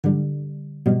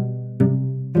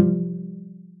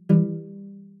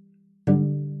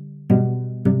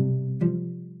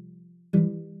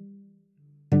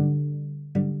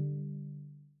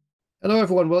Hello,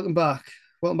 everyone. Welcome back.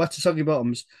 Welcome back to Soggy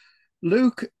Bottoms.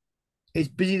 Luke is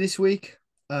busy this week,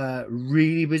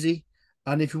 really busy.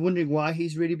 And if you're wondering why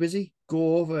he's really busy,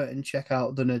 go over and check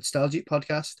out the Nostalgic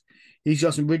podcast. He's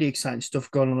got some really exciting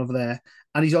stuff going on over there.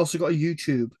 And he's also got a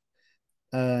YouTube.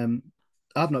 Um,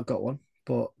 I've not got one,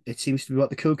 but it seems to be what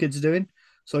the cool kids are doing.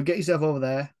 So get yourself over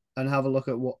there and have a look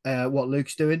at what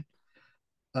Luke's doing.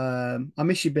 I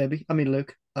miss you, baby. I mean,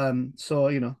 Luke.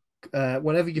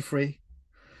 Whenever you're free,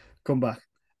 come back.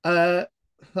 Uh,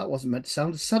 that wasn't meant to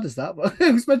sound as sad as that, but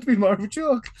it was meant to be more of a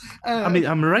joke. I mean,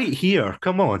 I'm right here.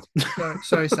 Come on.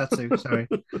 Sorry, Satsu. Sorry.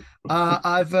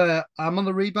 I'm on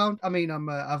the rebound. I mean,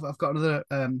 I've got another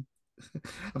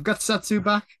I've got Satsu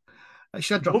back. I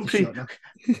should drop Don't the pre. shot now.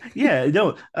 Yeah,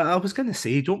 no. I was gonna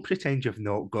say, don't pretend you've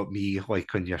not got me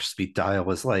like on your speed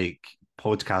dial as like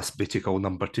podcast booty call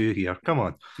number two here. Come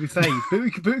on. To be fair,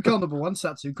 you've booty call number one,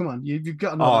 Satsu. Come on, you've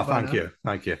got to know Oh, that by thank now. you,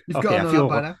 thank you. You've got Okay, to I know that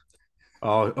by feel. now.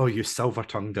 Oh, you silver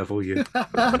tongue devil, you.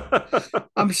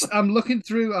 I'm looking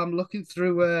through I'm looking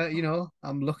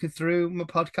through my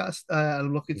podcast,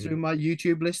 I'm looking through my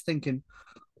YouTube list thinking,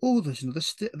 oh, there's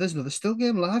another still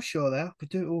game live show there. Could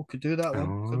do that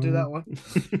one. Could do Oh. that one.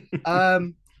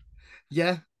 Um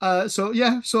yeah.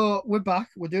 So we're back.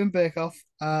 We're doing Bake Off.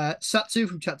 Satsu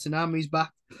from Chatsunami's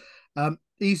back.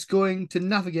 He's going to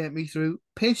navigate me through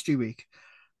pastry week.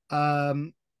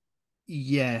 Um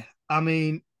yeah. I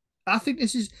mean, I think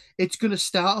it's gonna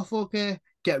start off okay,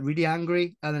 get really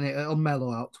angry, and then it'll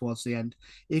mellow out towards the end.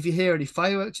 If you hear any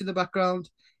fireworks in the background,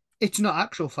 it's not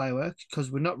actual fireworks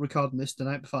because we're not recording this the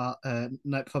night before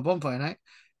bonfire night.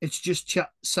 It's just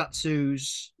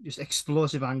Satsu's just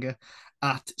explosive anger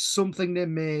at something they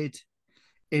made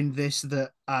in this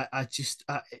that I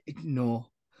no.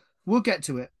 We'll get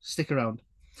to it. Stick around.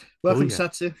 Oh Welcome, yeah.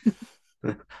 Satsu.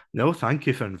 No, thank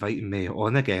you for inviting me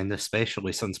on again,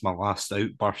 especially since my last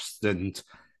outburst and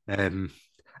um,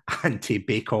 anti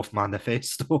Bake Off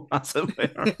manifesto, as it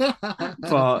were.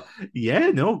 But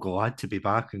yeah, no, glad to be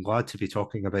back and glad to be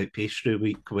talking about Pastry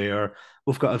Week, where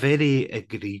we've got a very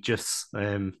egregious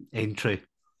entry,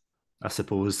 I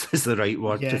suppose is the right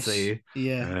word to Yes, say.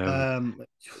 yeah. Um,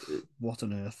 What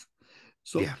on earth?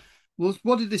 So, yeah, well,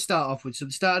 what did they start off with? So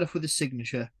they started off with a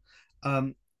signature.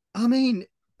 Um, I mean,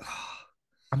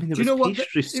 I mean, it do you was know what?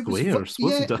 pastry It was, squares, yeah,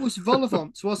 wasn't it it? was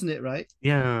Volavants, wasn't it? Right?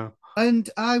 Yeah, And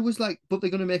I was like, but they're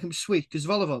going to make them sweet because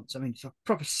Volavants. I mean, it's a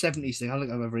proper 70s thing. I don't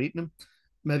think I've ever eaten them.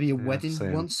 Maybe a yeah, wedding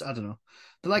same. once. I don't know.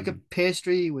 They're like a Mhm.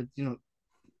 pastry with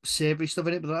savory stuff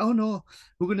in it. But they're like, oh no,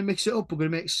 we're going to mix it up. We're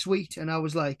going to make it sweet. And I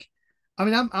was like, I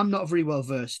mean, I'm not very well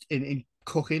versed in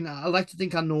cooking. I like to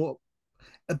think I know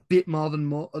a bit more than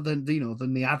than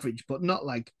the average, but not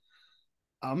like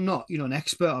I'm not an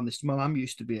expert on this. My mum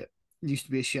used to be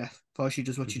a chef before she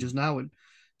does what she Mhm. does now, and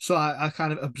so I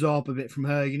kind of absorb a bit from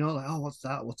her. Like, oh, what's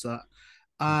that, Mhm.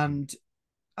 and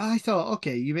I thought,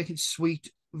 okay, you're making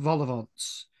sweet vol au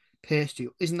vents pastry.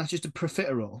 Isn't that just a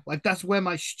profiterole? Like that's where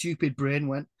my stupid brain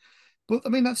went. But I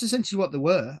mean, that's essentially what they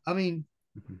were. I mean,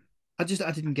 Mhm. I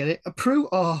didn't get it. A Prue,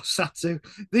 oh, Satsu,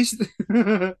 this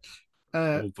uh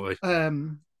Oh boy.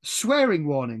 swearing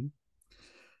warning.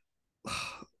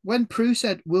 When Prue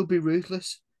said we'll be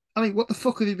ruthless, I mean, what the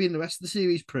fuck have you been the rest of the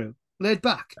series, Prue? Laid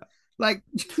back. Like,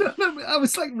 I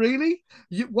was like, really?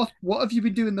 What have you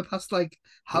been doing the past like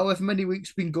however many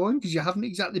weeks been going? Because you haven't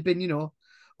exactly been, oh,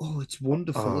 it's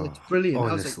wonderful, Oh, it's brilliant.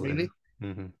 I was like, honestly. really?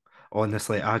 hmm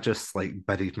Honestly, I just like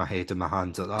buried my head in my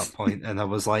hands at that point, and I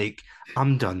was like,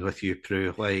 "I'm done with you,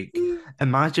 Prue." Like,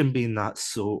 imagine being that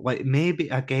so. Like, maybe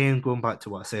again, going back to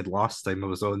what I said last time I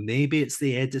was on, maybe it's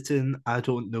the editing. I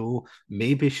don't know.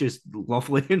 Maybe she's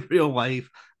lovely in real life,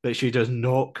 but she does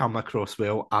not come across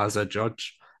well as a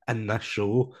judge in this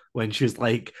show when she's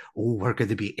like, "Oh, we're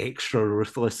going to be extra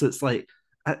ruthless." It's like,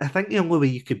 I think the only way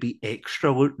you could be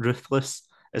extra ruthless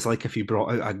is like if you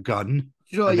brought out a gun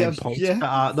and Yeah, then pointed yeah. it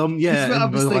at them, That's yeah, what I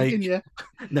and was we're thinking. like,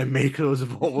 Yeah. now make those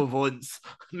Volvo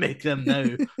make them now,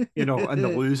 and the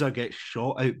loser gets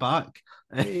shot out back.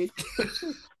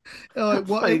 Oh,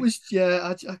 what it Like, was,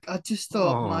 yeah. I just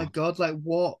thought, my oh, God, like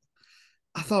what?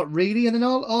 I thought really, and then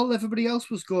all everybody else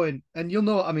was going, and you'll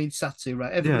know what I mean, Satsu,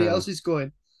 right? Everybody yeah, else is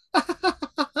going.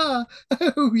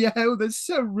 Oh yeah, oh, they're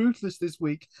so ruthless this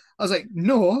week. I was like,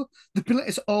 no, the been like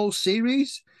it's all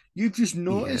series. You've just yeah.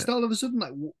 noticed all of a sudden,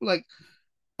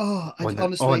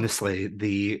 honestly, Honestly,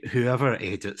 the whoever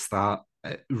edits that,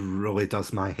 it really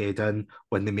does my head in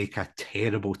when they make a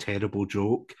terrible, terrible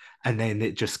joke and then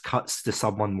it just cuts to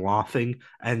someone laughing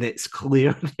and it's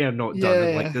clear they're not done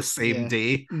in like yeah, the same yeah,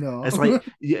 day. It's no. like,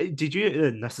 did you,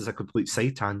 and this is a complete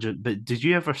side tangent, but did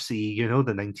you ever see, the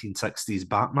 1960s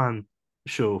Batman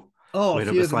show Oh, a where it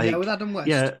few of was them, yeah, with like, Adam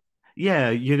yeah, West. Yeah,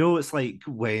 it's like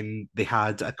when they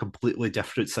had a completely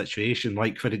different situation.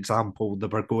 Like, for example, they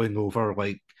were going over,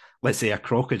 like, let's say a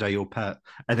crocodile pit,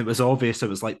 and it was obvious it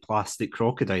was like plastic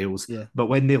crocodiles. Yeah. But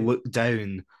when they looked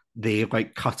down, they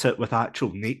like cut it with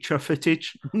actual nature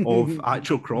footage of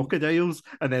actual crocodiles.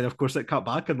 And then, of course, it cut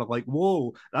back, and they're like,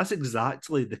 whoa, that's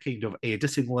exactly the kind of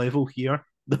editing level here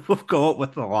that we've got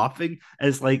with the laughing.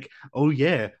 It's like, oh,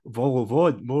 yeah, Volo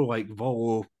Vod, more like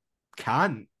Volo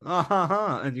can't.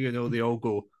 And they all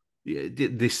go, yeah,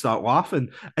 they start laughing.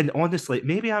 And honestly,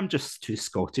 maybe I'm just too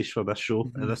Scottish for this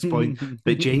show at this point.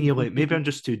 But genuinely, maybe I'm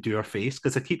just too dour face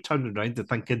because I keep turning around and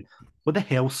thinking, what the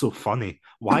hell's so funny?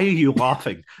 Why are you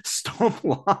laughing? Stop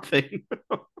laughing.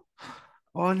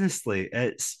 Honestly, Yeah,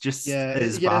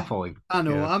 it's yeah, baffling. I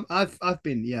know. Yeah. I've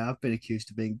been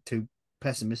accused of being too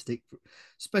pessimistic,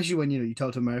 especially when you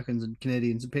talk to Americans and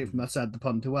Canadians and people from that side of the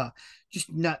pond who are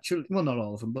just naturally, well, not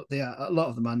all of them, but they are a lot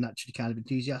of them are naturally kind of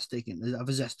enthusiastic and they have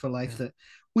a zest for life Yeah. that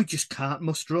we just can't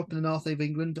muster up in the north of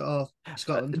England or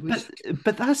Scotland. We But just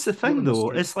but that's the want to thing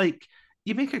though. muster up. It's like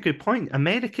you make a good point.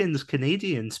 Americans,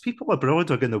 Canadians, people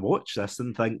abroad are going to watch this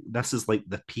and think this is like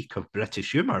the peak of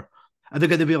British humor. And they're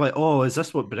going to be like, "Oh, is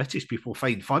this what British people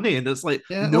find funny?" And it's like,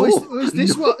 Yeah. "No, Is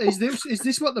this no." what is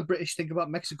this what the British think about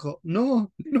Mexico?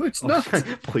 No, no, it's Oh, not.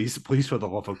 please, please, for the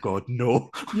love of God, no.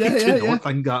 We Yeah, do yeah, yeah, not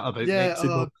think that about yeah. Oh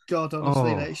Mexico. God, honestly,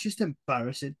 like, Oh, it's just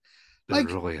embarrassing. it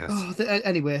Like, really is. oh,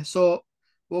 anyway, so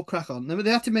we'll crack on.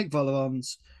 They had to make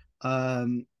Volivons.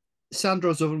 Um,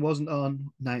 Sandro's oven wasn't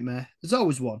on. Nightmare. There's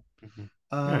always one. Mhm.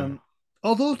 Yeah. Um,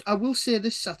 although I will say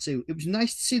this, Satu, it was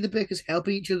nice to see the bakers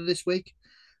helping each other this week.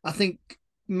 I think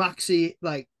Maxi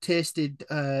like tasted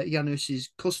Janus's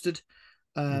custard,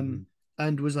 um, Mhm.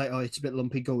 and was like, "Oh, it's a bit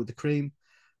lumpy. Go with the cream."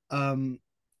 Um,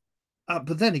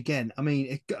 but then again, I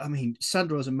mean,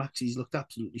 Sandro's and Maxi's looked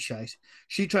absolutely shite.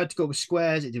 She tried to go with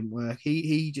squares, it didn't work.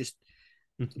 He just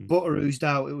Mhm. butter oozed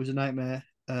out. It was a nightmare.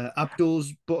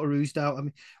 Abdul's butter oozed out. I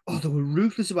mean, oh, they were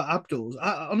ruthless about Abdul's.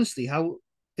 Honestly, how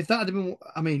if that had been,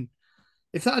 I mean,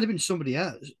 if that had been somebody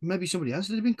else, maybe somebody else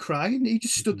would have been crying. He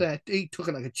just stood Mhm. there. He took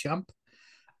it like a champ.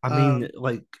 I mean, Um,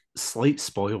 like slight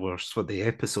spoilers for the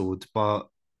episode, but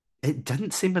it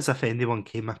didn't seem as if anyone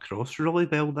came across really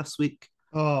well this week.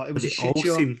 oh, it was a They shit all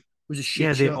show. It seem, was a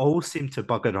yeah, shit they show. all seem to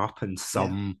bugger up in Yeah.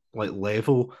 some like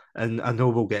level. And I know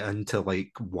we'll get into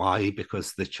like why,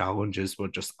 because the challenges were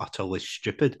just utterly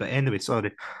stupid. But anyway,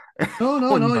 sorry. No, no,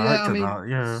 Going no. back Yeah, I to mean, that,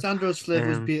 yeah. Sandro's flavor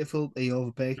was Um, beautiful. He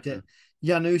overbaked it.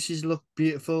 Janus's looked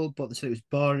beautiful, but they said it was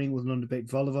boring with an underbaked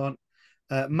vol-au-vent.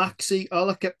 Maxi, all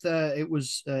I kept there, it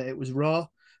was raw.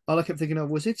 All I kept thinking of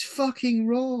was it's fucking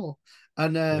raw.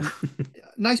 And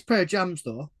nice pair of jams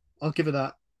though. I'll give it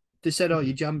that. They said, "Oh,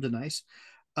 your jams are nice."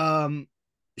 Um,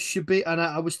 should be, and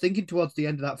I was thinking towards the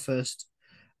end of that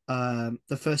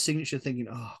the first signature, thinking,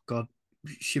 "Oh God,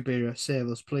 Shabira, save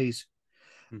us, please."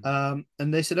 And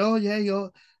they said, "Oh yeah,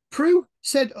 you're." Prue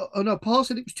said, "Oh no." Paul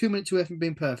said it was 2 minutes away from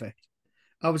being perfect.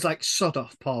 I was like, "Sod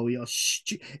off, Paul.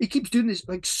 He keeps doing this.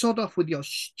 Like, sod off with your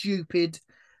stupid,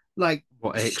 like,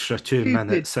 what extra two stupid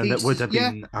minutes, and it would pieces." have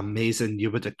Yeah, been amazing. You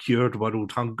would have cured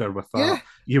world hunger with that. yeah.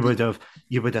 You The, would have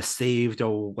you would have saved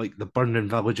all like the burning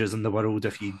villages in the world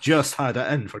if you just had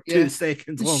it in for two yeah.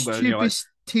 seconds The longer. And you're like,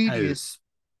 stupid, how? tedious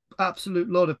absolute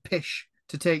load of pish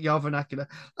to take your vernacular.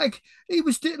 Like he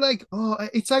was like, oh,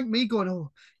 it's like me going,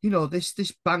 oh, this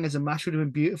bangers and mash would have been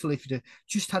beautiful if you'd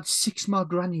just had 6 more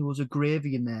granules of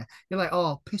gravy in there. You're like,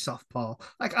 oh, piss off, Paul.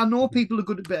 Like I know people are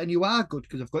good at it, and you are good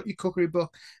because I've got your cookery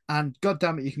book, and god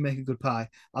damn it, you can make a good pie.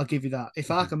 I'll give you that. If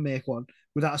I can make one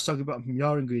without a soggy bottom from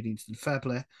your ingredients, then fair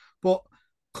play. But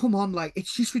come on, like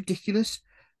it's just ridiculous.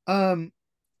 Um,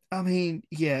 I mean,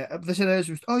 yeah, they said hers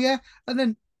was, oh yeah, and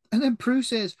then Prue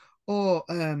says, oh,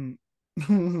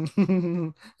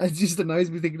 it just annoys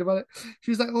me thinking about it.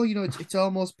 She was like, oh, it's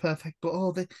almost perfect, but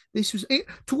oh, this was it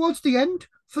towards the end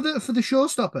for the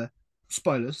showstopper.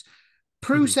 Spoilers.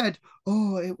 Prue said,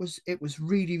 oh, it was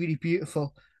really really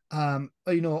beautiful. Oh,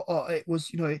 it was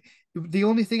the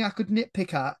only thing I could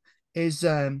nitpick at is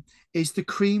um is the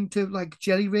cream to like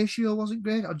jelly ratio wasn't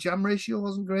great or jam ratio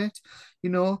wasn't great, you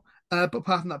know. But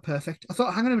apart from that, perfect. I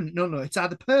thought, hang on a minute, no, it's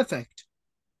either perfect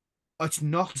or it's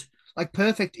not. Like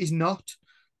perfect is not.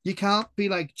 You can't be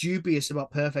like dubious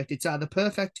about perfect. It's either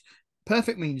perfect.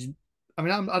 Perfect means. I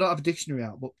mean, I don't have a dictionary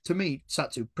out, but to me,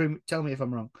 Satsu, tell me if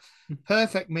I'm wrong.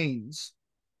 Perfect means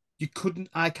you couldn't.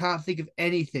 I can't think of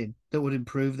anything that would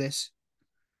improve this.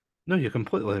 No, you're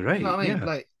completely You know right. what I mean? Yeah.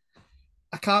 Like,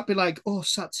 I can't be like, oh,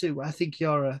 Satsu, I think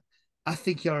you're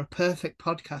a perfect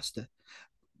podcaster.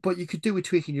 But you could do with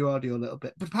tweaking your audio a little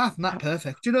bit. But apart from that,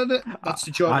 perfect. Do you know that? That's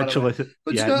the joke, by the way. Actually,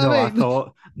 But you yeah, know what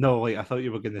no, I mean? I thought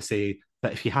you were going to say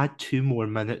but if you had 2 more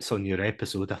minutes on your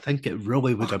episode, I think it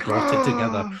really would Oh, have brought it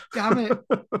together. God, damn it.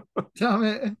 Damn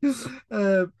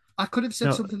it. I could have said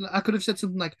No, something. I could have said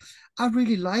something like, "I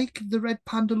really like the red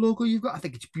panda logo you've got. I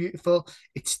think it's beautiful.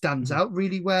 It stands mhm. out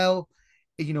really well.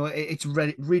 You know, it's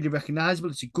really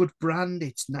recognizable. It's a good brand.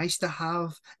 It's nice to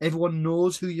have. Everyone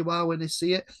knows who you are when they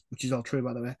see it, which is all true,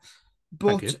 by the way.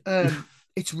 Thank But you.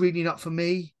 it's really not for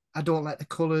me. I don't like the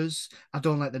colors. I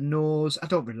don't like the nose. I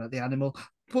don't really like the animal.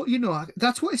 But you know,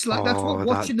 that's what it's like. That's what Oh,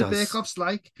 watching that the Bake does, Off's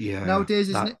like yeah, nowadays,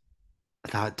 isn't that it?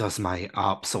 that does my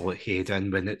absolute head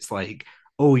in when it's like,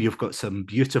 oh, you've got some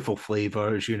beautiful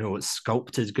flavors, it's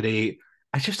sculpted great.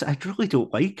 I really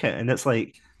don't like it. And it's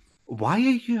like, why are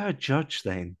you a judge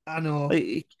then? I know.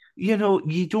 Like, you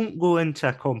don't go into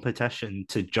a competition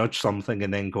to judge something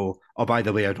and then go, oh, by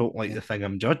the way, I don't like Yeah, the thing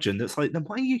I'm judging. It's like, then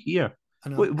why are you here? I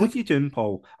know. What are you doing,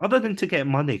 Paul? Other than to get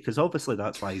money, because obviously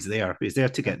that's why he's there. He's there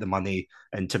to Yeah, get the money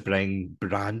and to bring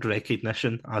brand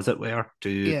recognition, as it were, to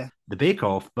yeah. the Bake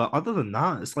Off. But other than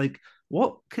that, it's like,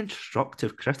 what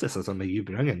constructive criticism are you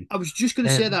bringing? I was just going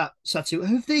to say Um, that, Satu.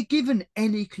 Have they given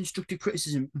any constructive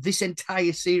criticism this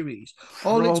entire series?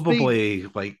 All it's been, Probably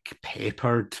like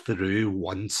peppered through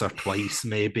once or twice,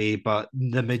 maybe, but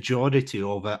the majority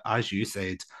of it, as you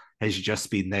said, has just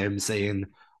been them saying,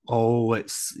 oh,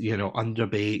 it's,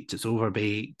 underbaked, it's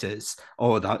overbaked, it's,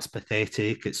 oh, that's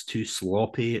pathetic, it's too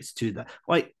sloppy, it's too that.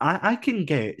 Like, I can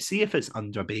see if it's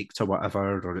underbaked or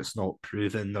whatever, or it's not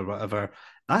proven or whatever.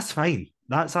 That's fine.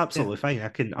 That's yeah, absolutely fine. I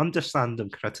can understand them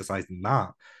criticizing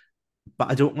that,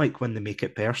 but I don't like when they make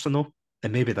it personal.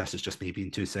 And maybe this is just me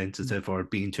being too sensitive or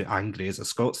being too angry as a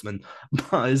Scotsman,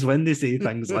 but it's when they say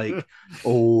things like,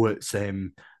 "Oh,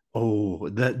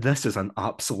 this is an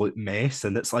absolute mess,"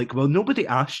 and it's like, well, nobody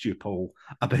asked you, Paul,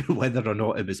 about whether or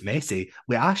not it was messy.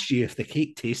 We asked you if the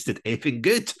cake tasted effing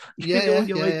good. yeah, yeah,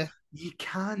 You're yeah, like, yeah. you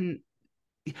can't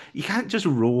you can't just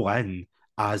roll in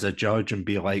as a judge and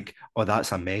be Yeah. like, "Oh,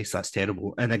 that's a mess. That's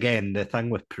terrible." And again, the thing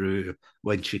with Prue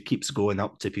when she keeps going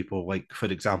up to people, like for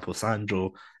example,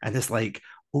 Sandro, and it's like,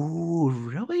 "Oh,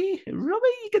 really?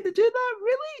 Really? You gonna do that?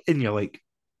 Really?" And you're like,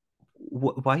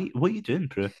 "What? Why? What are you doing,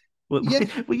 Prue? Yeah.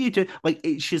 What are you doing?" Like,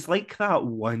 she's like that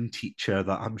one teacher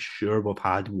that I'm sure we've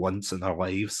had once in our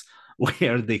lives,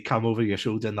 where they come over your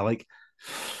shoulder and they're like,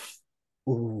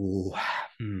 oh,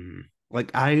 hmm.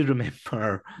 Like I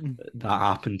remember Mm. that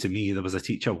happened to me. There was a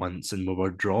teacher once, and we were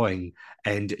drawing,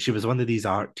 and she was one of these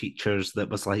art teachers that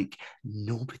was like,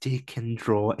 nobody can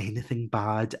draw anything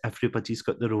bad. Everybody's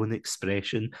got their own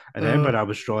expression. And I Uh, remember I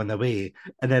was drawing away,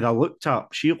 and then I looked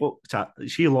up. She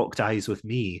locked eyes with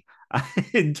me,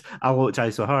 and I locked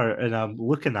eyes with her, and I'm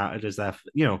looking at her as if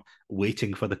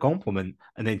waiting for the compliment.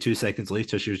 And then 2 seconds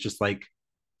later, she was just like,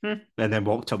 hmm, and then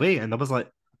walked away, and I was like,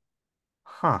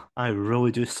 huh, I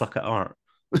really do suck at art.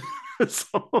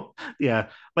 So yeah,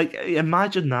 like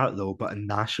imagine that though, but on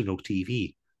national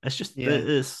TV. yeah.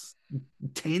 It's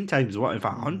 10 times worse, if a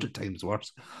Mm. 100 times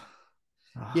worse.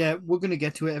 Yeah, we're gonna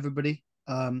get to it, everybody.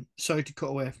 Sorry to cut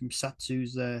away from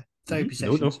Satsu's therapy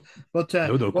No, sessions, no, but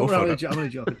no, no, what go we're for it. I'm only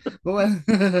joking. But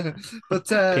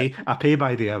but I pay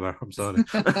by the hour. I'm sorry.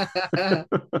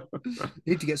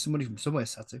 need to get some money from somewhere,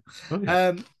 Satu. Oh yeah.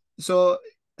 Um, so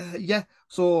yeah,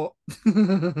 so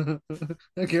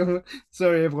okay,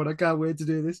 sorry everyone, I can't wait to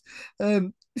do this.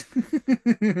 Um,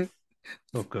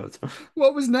 Oh god.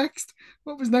 what was next?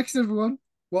 What was next, everyone?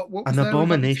 What was An there with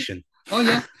Legacy? abomination. Oh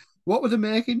yeah, what were they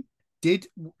making? Did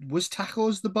was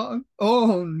tacos the bottom?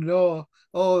 Oh no!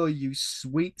 Oh, you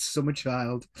sweet summer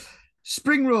child!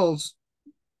 Spring rolls,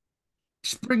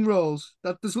 spring rolls.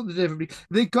 That's what they did for me.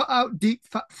 They got out deep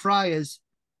fat fryers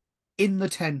in the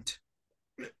tent.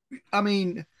 I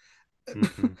mean,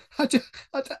 Mhm. I, just,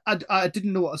 I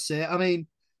didn't know what to say. I mean,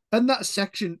 in that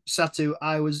section, Satu,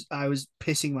 I was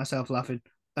pissing myself laughing.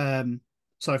 Um,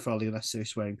 sorry for all the unnecessary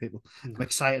swearing, people. I'm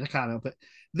excited. I can't help it.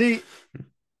 The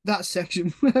that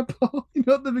section where Paul,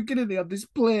 at the beginning, they had this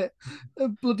plate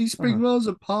of bloody spring Uh-huh. rolls,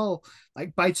 and Paul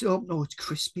like bites it up. No, it's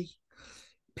crispy.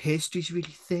 Pastry's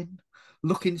really thin.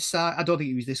 Look inside. I don't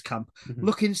think it was this camp. Mhm.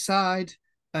 Look inside,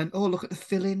 and oh, look at the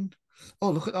filling.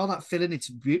 Oh, look at all that filling. It's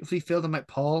beautifully filled. I'm like,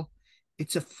 Paul,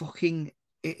 it's a fucking,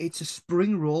 it's a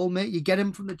spring roll, mate. You get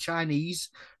them from the Chinese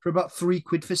for about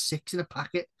 £3 for six in a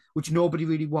packet, which nobody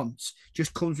really wants.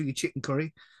 Just comes with your chicken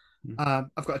curry.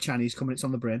 I've got a Chinese coming. It's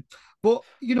on the brain, but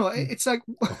Mhm. it's like,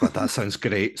 Oh god, that sounds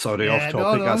great. Sorry, off yeah, no,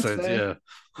 topic. no, That it's sounds, fair. yeah.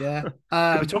 Yeah,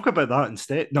 Can we talk about that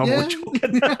instead? No, I'm only yeah.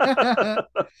 joking.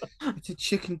 It's a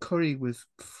chicken curry with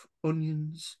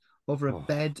onions over a Oh.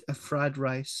 bed of fried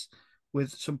rice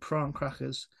with some prawn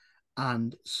crackers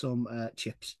and some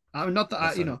chips. I mean, not that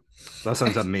That's a, that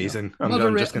sounds amazing. I'm just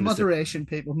going to say, moderation,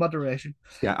 people, moderation.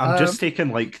 yeah, I'm just Um,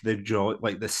 taking like the joy,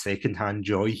 like the secondhand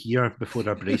joy here before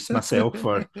I brace myself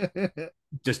for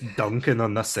just dunking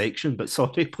on this section. But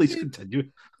sorry, please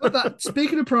continue. But that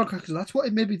speaking of prawn crackers, that's what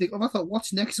it made me think of. I thought,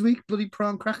 what's next week? Bloody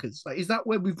prawn crackers! Like, is that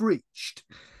where we've reached?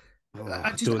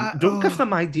 Oh, don't give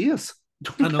them ideas.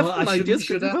 I Don't know give I them shouldn't, ideas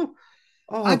should because they I? will.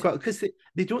 Oh I god, because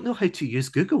they don't know how to use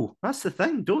Google. That's the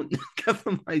thing. Don't give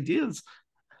them ideas.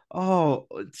 Oh,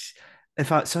 in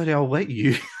fact, sorry, I'll let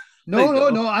you. no, like, no,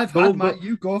 no. I've had go my. go.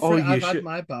 You go for Oh, it. you I've had should.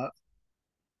 my part.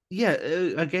 Yeah,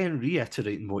 again,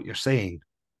 reiterating what you're saying.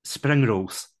 Spring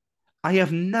rolls. I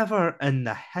have never in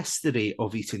the history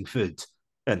of eating food,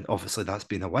 and obviously that's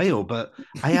been a while, but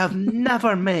I have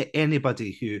never met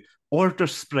anybody who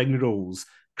orders spring rolls,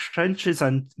 crunches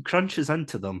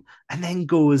into them, and then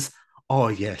goes, "Oh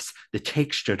yes, the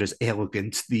texture is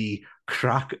elegant. The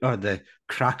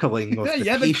crackling of the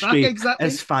Yeah, the crack pastry exactly.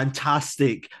 is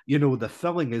fantastic. The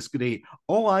filling is great."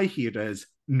 All I hear is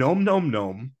nom nom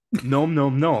nom, nom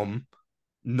nom nom,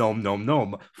 nom nom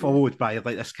nom, Yeah, followed by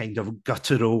like this kind of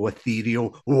guttural,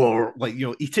 ethereal, or like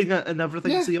eating it and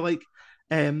everything. yeah. So you're like,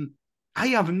 um, I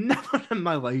have never in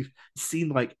my life seen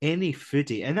like any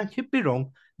foodie, and I could be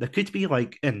wrong. There could be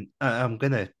like, and I'm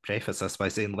gonna preface this by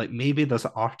saying like maybe there's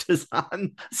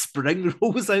artisan spring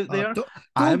rolls out there. Don't be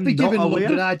I'm not giving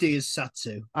London aware. ideas,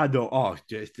 Satu. I know. Oh,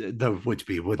 there would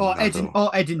be, wouldn't there? Though. Or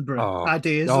Edinburgh Oh,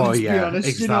 ideas. oh Let's be yeah, honest.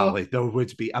 exactly. There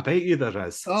would be. I bet you there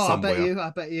is Oh, I bet somewhere. you. I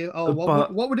bet you. Oh,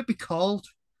 But what would it be called?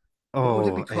 What would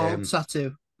it be oh, called,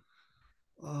 Satu?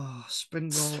 Oh,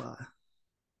 spring roll.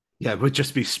 yeah, it would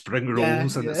just be spring Yeah,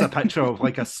 rolls, and it's yeah, a picture of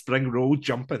like a spring roll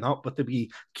jumping up with the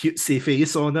wee cutesy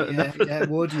face on it and yeah, yeah. It everything.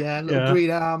 would. Yeah, little Yeah,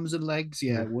 green arms and legs.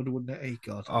 Yeah, yeah. it would, wouldn't it? Hey,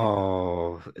 God.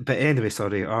 Oh, but anyway,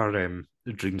 sorry. Our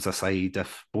dreams aside,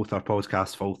 if both our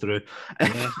podcasts fall through,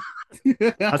 Yeah.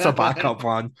 that's a backup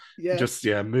plan. Yeah. Just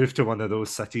move to one of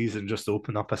those cities and just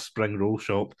open up a spring roll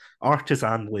shop,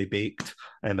 artisanally baked,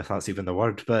 if that's even the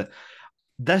word. But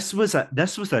this was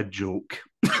a joke.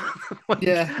 Like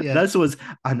Yeah, yeah. this was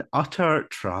an utter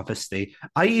travesty.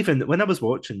 I even when I was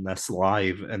watching this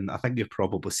live, and I think you've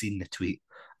probably seen the tweet,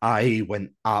 I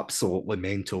went absolutely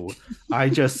mental. I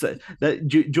just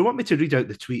do you want me to read out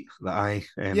the tweet that I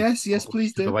Yes, yes,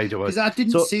 please posted to the do. wider world? Because I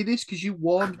didn't So see this because you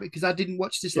warned me because I didn't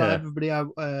watch this live, yeah. everybody.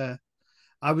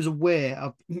 I was away.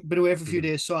 I've been away for a few Mhm.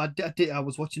 days, so I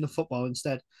was watching the football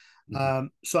instead. Mhm.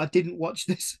 So I didn't watch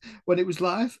this when it was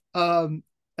live.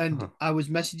 And Uh-huh. I was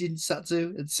messaging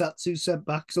Satsu, and Satsu sent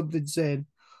back something saying,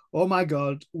 "Oh my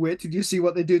God, wait till you see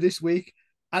what they do this week."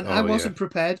 And I Oh yeah. wasn't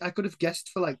prepared. I could have guessed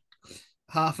for like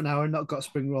half an hour and not got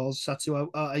spring rolls. Satsu,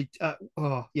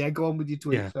 oh yeah, go on with your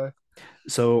tweet. Yeah. Sorry.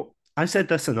 So I said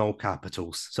this in all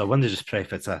capitals. So I want to just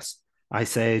preface this. I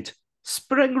said,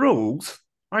 "Spring rolls?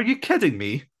 Are you kidding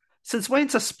me? Since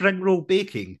when's a spring roll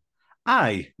baking?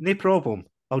 Aye, no problem.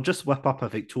 I'll just whip up a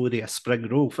Victoria spring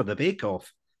roll for the bake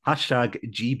off. Hashtag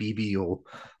GBBO."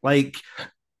 Like,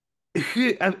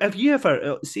 have you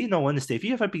ever, see, in all honesty, have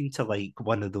you ever been to like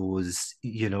one of those,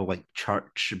 like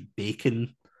church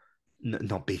baking,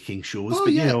 not baking shows, Oh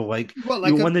but yeah, like what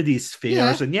like a one of these yeah,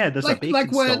 fairs, and yeah, there's a like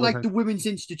baking where stall like and the Women's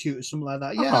Institute or something like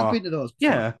that. Yeah, I've uh-huh. been to those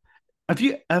before. Yeah. Have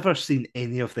you ever seen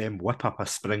any of them whip up a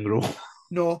spring roll?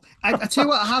 No, I tell you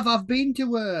what, I have. I've been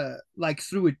to like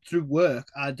through work.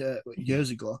 I'd Mhm. years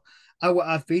ago.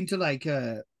 I've been to like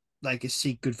a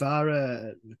Sikh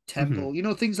Gurdwara Mhm.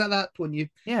 temple, things like that. When you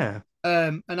Yeah.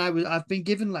 and I've been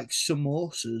given like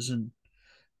samosas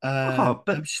Oh, and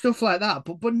but stuff like that,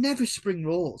 but never spring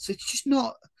rolls. It's just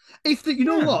not. If the,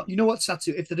 yeah. you know what,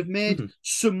 Satu, if they'd have made Mhm.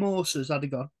 samosas, I'd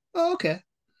have gone, oh, okay,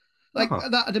 like Uh-huh.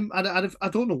 that. I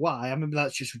don't know why. I mean,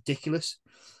 that's just ridiculous.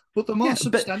 But they're more Yeah, but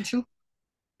substantial.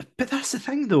 but that's the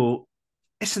thing though.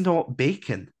 It's not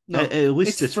bacon, No, at it's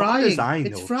least as far as frying. I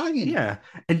It's know. frying. Yeah,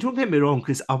 and don't get me wrong,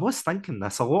 because I was thinking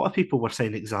this. A lot of people were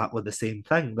saying exactly the same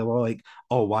thing. They were like,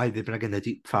 "Oh, why are they bringing a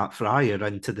deep fat fryer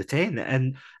into the tent?"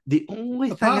 And the only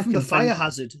thing Apart I from the can fire think,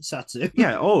 hazard, Satu.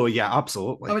 yeah, oh yeah, I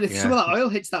absolutely, mean, if some yeah. of that oil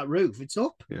hits that roof, it's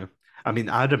up. Yeah. I mean,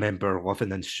 I remember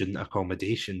living in student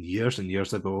accommodation years and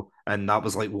years ago, and that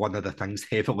was like one of the things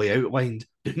heavily outlined.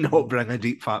 Do not Mm, bring a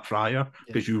deep fat fryer yeah.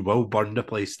 because you will burn the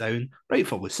place down,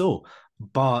 rightfully so.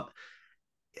 But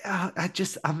yeah,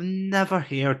 I've never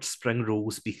heard spring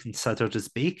rolls be considered as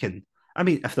bacon. I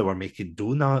mean, if they were making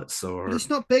donuts But or it's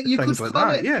not big. You things could like call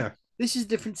that, it. yeah. This is a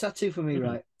different tattoo for me, Mhm.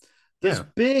 right? There's Yeah.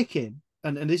 baking,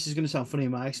 and this is going to sound funny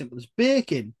in my accent, but there's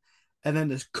baking, and then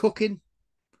there's cooking.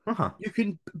 Uh-huh. You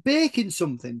can baking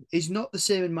something is not the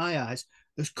same in my eyes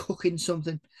as cooking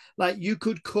something. Like you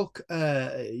could cook,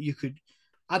 you could.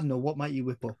 I don't know what might you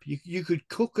whip up. You could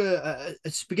cook a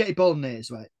spaghetti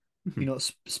bolognese, right?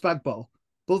 Mhm. Spag bol,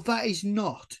 but that is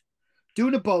not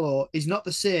doing a bolo is not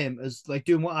the same as like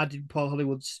doing what I did with Paul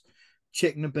Hollywood's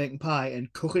chicken and bacon pie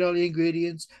and cooking all the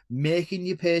ingredients, making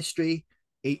your pastry.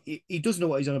 He doesn't know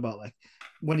what he's on about. Like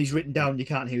when he's written down, you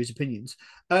can't hear his opinions.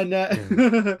 And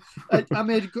Yeah. I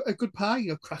made a good pie,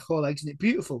 crack whole eggs in it,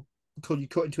 beautiful. Until you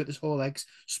cut into it, there's whole eggs,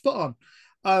 spot on.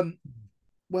 Um,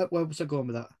 where was I going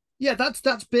with that? Yeah, that's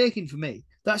baking for me.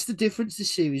 That's the difference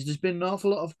this series. There's been an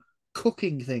awful lot of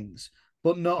cooking things,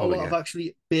 but not a Oh lot of yeah.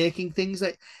 actually baking things.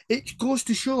 Like it goes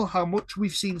to show how much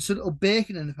we've seen so little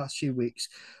baking in the past few weeks.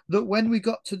 That when we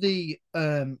got to the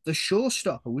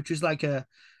showstopper, which was like a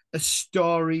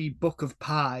story book of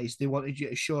pies, they wanted you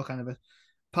to show kind of a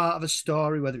part of a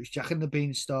story, whether it's Jack and the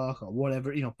Beanstalk or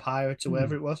whatever, pirates or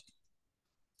whatever Mhm. it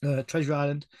was, Treasure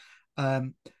Island.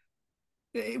 Um,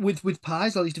 with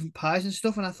pies, all these different pies and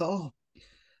stuff, and I thought,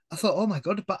 oh my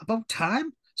god, about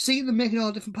time. Seeing them making all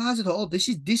the different pies, I thought, oh, this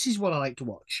is what I like to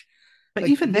watch. But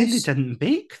Like even then, they this, didn't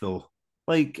bake though.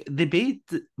 Like they made,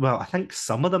 well, I think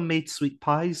some of them made sweet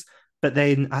pies, but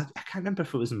then I can't remember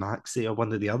if it was Maxie or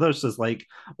one of the others is like,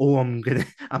 oh,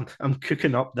 I'm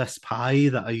cooking up this pie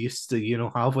that I used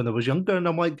to, have when I was younger, and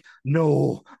I'm like,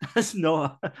 no, that's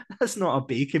not a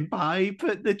baking pie.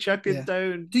 Put the chicken yeah.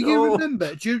 down. Do you No.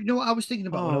 remember? Do you know what I was thinking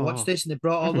about when I watched Oh. this and they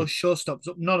brought all those Mhm. showstoppers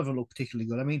up? None of them look particularly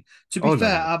good. I mean, to be Oh no,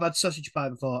 fair, no. I've had sausage pie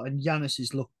before, and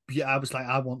Yanis's look. Yeah, I was like,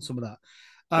 I want some of that.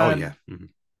 Oh yeah. Um,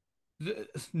 Mhm.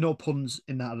 no puns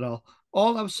in that at all.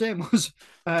 All I was saying was,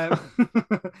 um,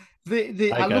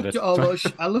 the I I get looked it. at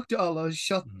all those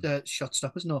shot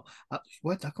stoppers. No,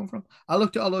 where'd that come from? I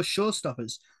looked at all those show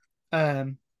stoppers.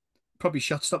 Um, probably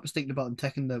shot stoppers thinking about them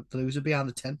taking the loser behind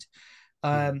the tent.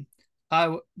 Mhm.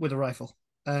 Um, with a rifle.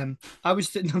 I was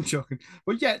thinking, I'm joking,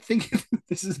 but yeah, thinking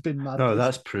this has been mad. No, This,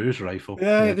 that's Prue's rifle.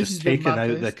 yeah, Yeah, this just has been taking mad.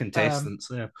 out the This. contestants.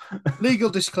 Yeah. Legal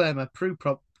disclaimer: Prue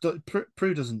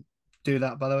doesn't do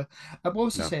that, by the way. What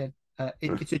was I No. saying?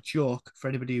 It's a joke for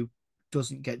anybody who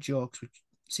doesn't get jokes, which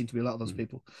seem to be a lot of those Mhm.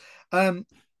 people. Um,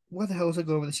 where the hell was I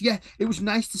going with this? Yeah, it was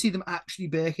nice to see them actually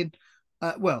baking.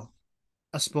 Well,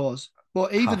 I suppose,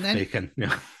 but even Half then, bacon.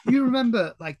 Yeah. you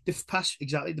remember like the past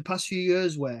few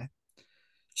years where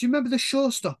do you remember the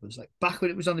Showstoppers? Like back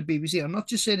when it was on the BBC. I'm not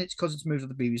just saying it's because it's moved on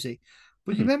the BBC,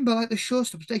 but you Mhm. remember like the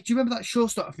Showstoppers? Like, do you remember that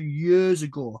Showstopper from years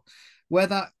ago, where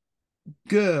that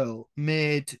girl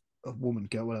made a woman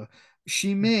girl whatever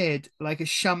she made like a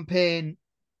champagne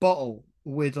bottle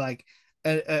with like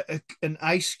an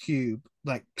ice cube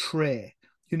like tray.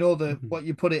 You know the Mhm. what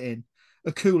you put it in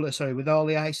a cooler, sorry, with all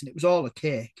the ice, and it was all a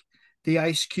cake. The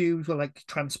ice cubes were like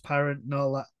transparent and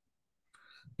all that.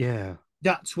 Yeah.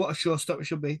 That's what a showstopper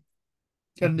should be.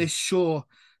 And Mhm. this show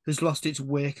has lost its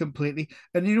way completely.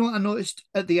 And you know what I noticed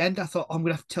at the end? I thought, oh, I'm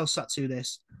gonna have to tell Satsu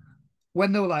this.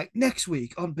 When they were like, next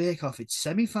week on Bake Off, it's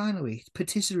semi-final week,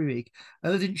 patisserie week,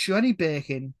 and they didn't show any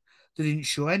baking. They didn't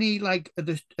show any like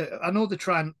I know they're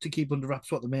trying to keep under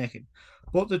wraps what they're making,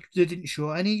 but they didn't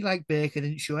show any like baking. They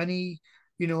didn't show any,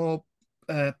 you know,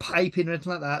 piping or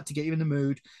anything like that to get you in the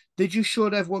mood. They just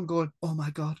showed everyone going, oh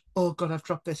god, I've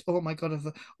dropped this. Oh my god,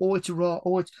 oh it's raw.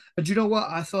 Oh it's and do you know what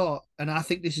I thought? And I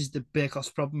think this is the Bake Off's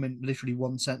problem in literally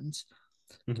one sentence.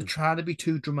 They're Mhm. trying to be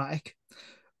too dramatic.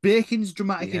 Bacon's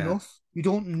dramatic Yeah. enough. You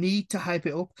don't need to hype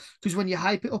it up because when you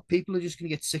hype it up, people are just going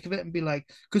to get sick of it and be like,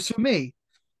 because for me,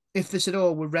 if they said,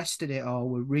 "Oh, we're resting it or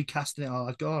we're recasting it,"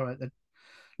 I'd go, "All right then."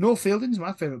 Noel Fielding's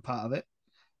my favorite part of it.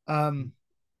 Um,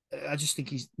 I just think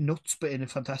he's nuts, but in a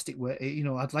fantastic way.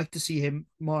 I'd like to see him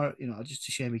more. Just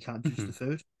a shame he can't judge the Mhm.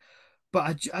 food.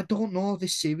 But I don't know.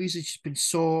 This series has just been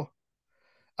so.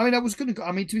 I mean, I was gonna go.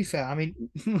 I mean, to be fair, I mean,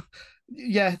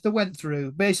 yeah, they went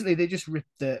through. Basically, they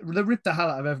ripped the hell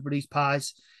out of everybody's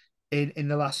pies in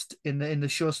the last in the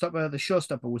showstopper. The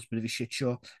showstopper was a bit of a shit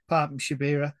show. Apart from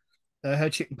Shabira, her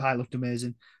chicken pie looked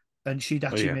amazing, and she'd Oh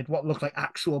actually yeah. made what looked like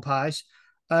actual pies.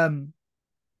 Um,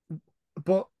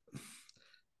 but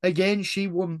again, she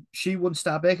won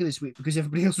Star Baker this week because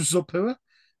everybody else was so poor.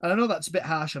 And I know that's a bit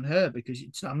harsh on her because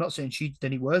I'm not saying she did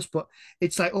any worse, but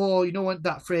it's like, oh, you know what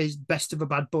that phrase, best of a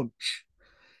bad bunch.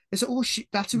 It's like, oh shit,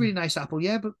 that's a really Mhm. nice apple,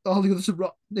 yeah, but all the others are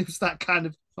rotten. It was that kind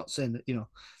of not saying that,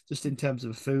 just in terms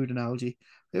of a food analogy.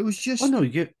 It was Oh just no,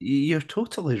 you're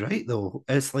totally right though.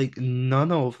 It's like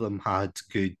none of them had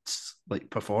good like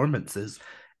performances.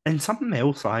 And something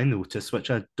else I noticed,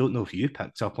 which I don't know if you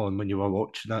picked up on when you were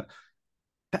watching it,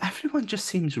 but everyone just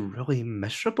seems really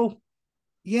miserable.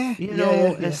 yeah, yeah, yeah,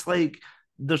 yeah. It's like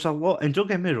there's a lot, and don't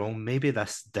get me wrong, maybe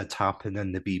this did happen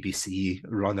in the BBC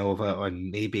run of it, and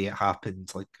maybe it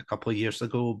happened like a couple of years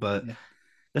ago, but Yeah.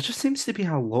 there just seems to be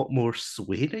a lot more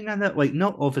swearing in it. Like,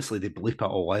 not obviously they bleep it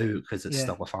all out because it's Yeah,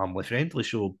 still a family friendly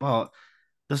show, but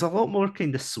there's a lot more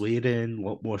kind of swearing, a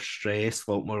lot more stress,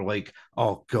 a lot more like,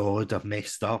 oh God, I've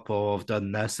messed up, oh, I've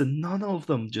done this. And none of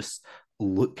them just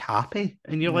look happy.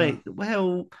 And you're yeah, like,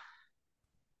 well,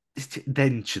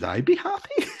 then should I be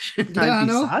happy? Should I yeah. I be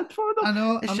know, sad for them? I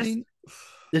know. I It's just mean,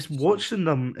 it's sorry. watching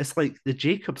them. It's like the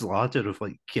Jacob's ladder of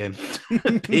like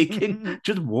baking.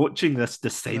 Just watching this I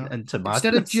descent know. into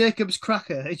Instead of madness. Jacob's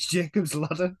cracker, it's Jacob's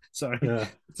ladder. Sorry. Yeah.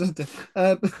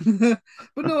 Um,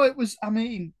 but no, it was. I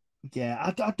mean, yeah,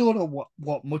 I don't know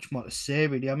what much more to say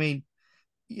really. I mean,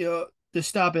 you know, the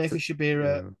Starbaker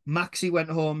Shabira, Yeah. Maxi went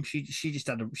home. She just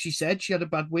had a. She said she had a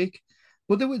bad week,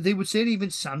 but they would say even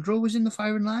Sandro was in the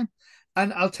firing line.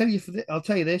 And I'll tell you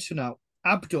this for now.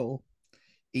 Abdul,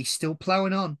 he's still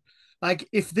ploughing on. Like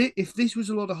if this was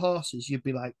a lot of horses, you'd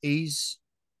be like, he's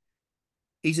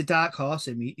a dark horse.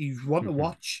 He's one to Mhm.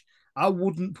 watch. I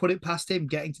wouldn't put it past him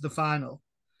getting to the final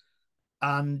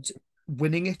and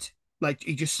winning it. Like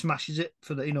he just smashes it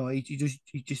for the,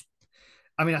 he just.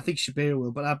 I mean, I think Shabir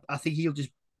will, but I think he'll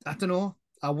just. I don't know.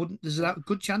 I wouldn't. There's a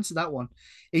good chance of that one.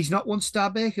 He's not one star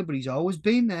Baker, but he's always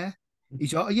been there.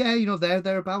 Yeah,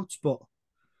 thereabouts, but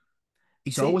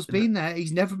he's See, always been there.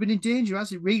 He's never been in danger, has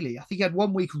he? Really? I think he had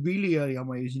one week really early on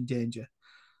where he was in danger,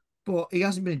 but he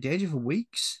hasn't been in danger for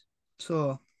weeks.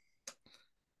 So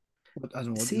I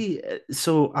don't know.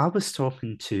 so I was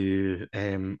talking to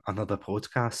another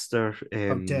podcaster.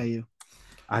 How dare you?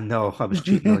 I know I was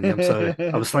cheating on you. I'm sorry.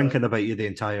 I was Sorry. thinking about you the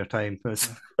entire time.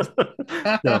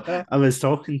 No, I was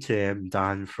talking to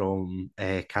Dan from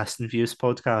Casting Views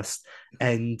podcast,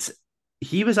 and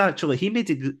he made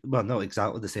it, well, not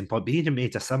exactly the same point, but he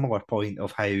made a similar point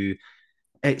of how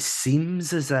it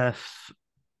seems as if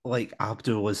like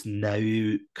Abdul is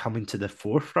now coming to the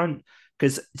forefront.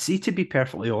 Because, see, to be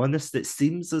perfectly honest, it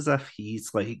seems as if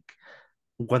he's like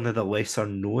one of the lesser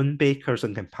known bakers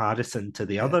in comparison to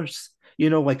the Yeah. others. You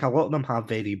know, like a lot of them have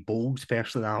very bold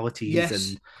personalities, Yes.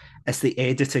 and it's the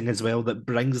editing as well that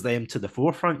brings them to the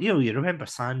forefront. You know, you remember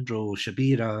Sandro,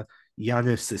 Shabira,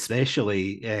 Janus,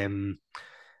 especially,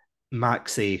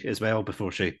 Maxi as well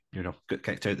before she, got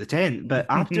kicked out the tent. But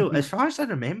Abdul, as far as I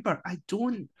remember, I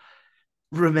don't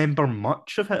remember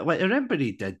much of it. Like, I remember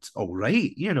he did all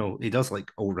right, he does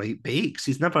like all right bakes.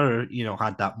 He's never,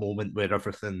 had that moment where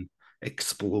everything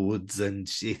explodes and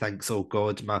he thinks, oh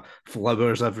God, my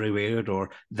flour's everywhere, or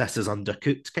this is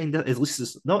undercooked, kind of. At least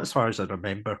it's not as far as I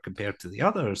remember compared to the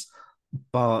others.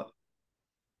 But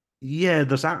yeah,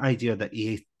 there's that idea that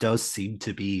he does seem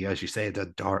to be, as you said, a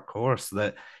dark horse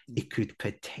that he could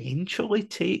potentially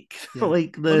take Yeah.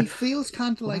 like Well, he the feels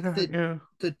kind of like winner.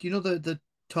 Yeah. the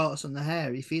tortoise on the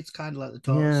hare. He feels kind of like the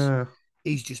tortoise. Yeah.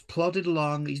 He's just plodded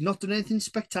along. He's not done anything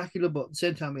spectacular, but at the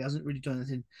same time, he hasn't really done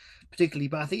anything particularly.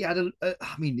 But I think he had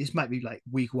I mean, this might be like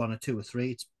week one or two or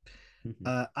three.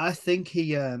 Mhm. I think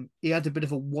he had a bit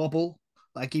of a wobble.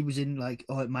 Like he was in like,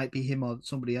 oh, it might be him or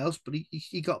somebody else, but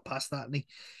he got past that and he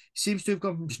seems to have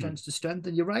gone from Mhm. strength to strength.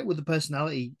 And you're right with the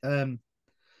personality.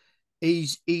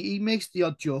 He makes the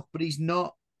odd joke, but he's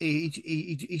not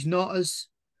as,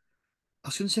 I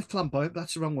was going to say flamboyant, but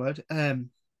that's the wrong word.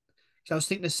 So I was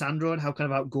thinking of Sandro and how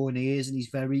kind of outgoing he is, and he's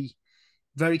very,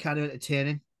 very kind of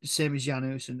entertaining, the same as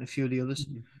Janus and a few of the others.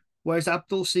 Mhm. Whereas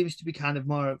Abdul seems to be kind of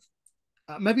more of,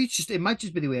 maybe it might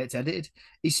just be the way it's edited.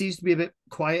 He seems to be a bit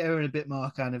quieter and a bit more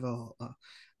kind of,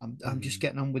 I'm just Mhm.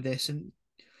 getting on with this, and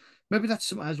maybe that's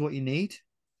sometimes what you need.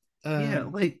 Yeah,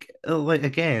 Um, like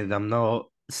again, I'm not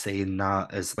saying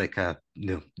that as like a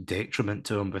detriment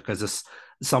to him because it's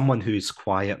someone who's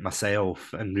quiet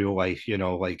myself in real life,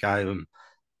 like I'm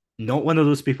not one of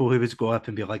those people who would go up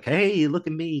and be like, "Hey, look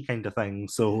at me," kind of thing.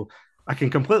 So I can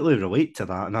completely relate to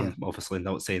that, and yeah, I'm obviously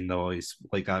not saying no, he's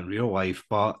like that in real life,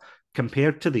 but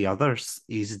compared to the others,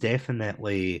 he's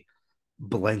definitely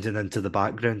blending into the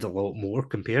background a lot more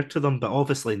compared to them. But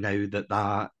obviously now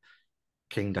that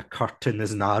kind of curtain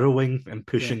is narrowing and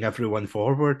yeah, pushing everyone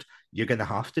forward, you're going to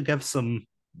have to give some,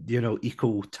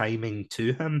 equal timing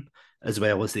to him as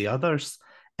well as the others.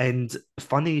 And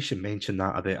funny you should mention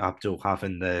that about Abdul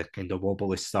having the kind of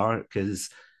wobbly start because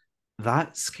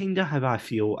that's kind of how I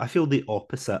feel. I feel the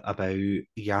opposite about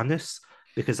Janus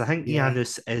because I think yeah.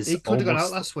 Janus is He could have gone out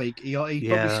almost, last week. He probably should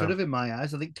yeah, have in my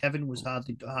eyes. I think Kevin was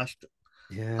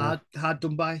yeah. hard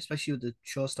done by, especially with the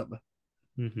showstopper.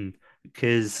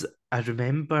 Because I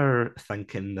remember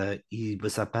thinking that he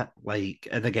was a bit like,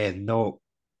 and again, not,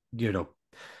 you know,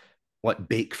 like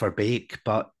bake for bake,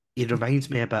 but he reminds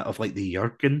me a bit of like the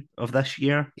Jurgen of this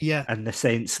year Yeah, in the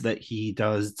sense that he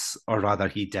does, or rather,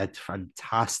 he did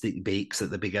fantastic bakes at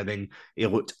the beginning. He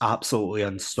looked absolutely fell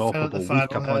at the unstoppable week final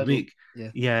upon hurdle. week.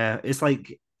 Yeah, Yeah, it's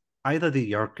like either the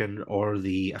Jurgen or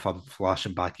the, if I'm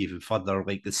flashing back even further,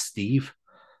 like the Steve,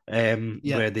 yeah,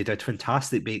 where they did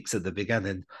fantastic bakes at the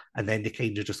beginning and then they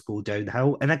kind of just go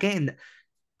downhill. And again,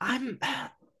 I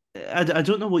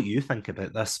don't know what you think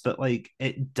about this, but like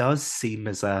it does seem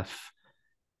as if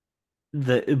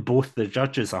both the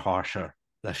judges are harsher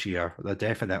this year. They're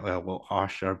definitely a lot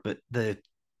harsher, but the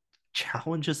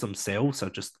challenges themselves are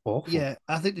just awful. yeah.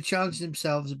 I think the challenges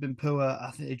themselves have been poor.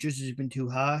 I think the judges have been too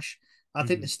harsh. I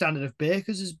think the Hmm. standard of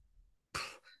bakers is.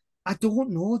 I don't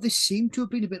know. They seem to have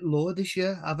been a bit lower this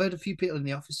year. I've heard a few people in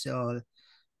the office say,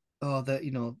 "Oh, that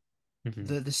Hmm.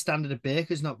 the standard of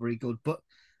bakers not very good." But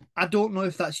I don't know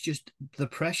if that's just the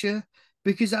pressure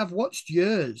because I've watched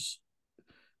years.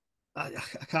 I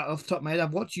can't off the top of my head.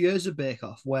 I've watched years of Bake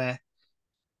Off where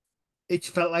it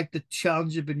felt like the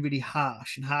challenges have been really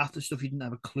harsh and half the stuff you didn't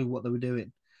have a clue what they were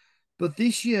doing. But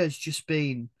this year has just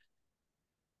been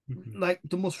Hmm. like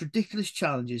the most ridiculous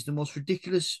challenges, the most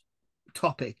ridiculous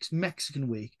topics. Mexican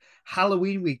week,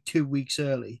 Halloween week, 2 weeks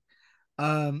early,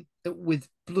 with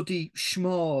bloody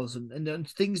schmores and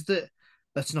things that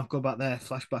let's not go back there,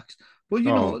 flashbacks. But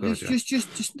Oh there's god, yeah.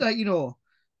 just like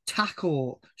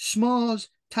taco, s'mores,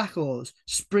 tacos,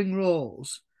 spring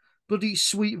rolls, bloody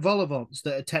sweet vol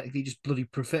that are technically just bloody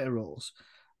profiteroles.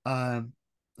 Um,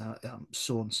 I'm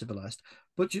so uncivilized,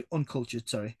 but uncultured.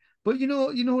 Sorry, but you know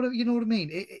what I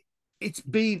mean. It's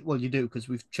been well, you do because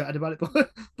we've chatted about it, Oh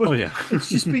but yeah. it's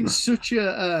just been such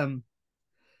a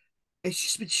it's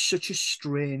just been such a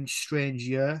strange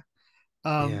year.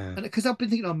 Yeah. And because I've been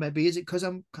thinking, oh, maybe is it because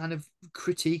I'm kind of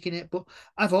critiquing it? But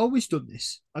I've always done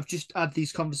this. I've just had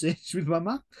these conversations with my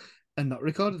mum and not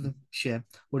recorded them. Shame,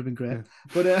 would have been great.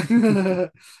 Yeah.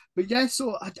 But but yeah,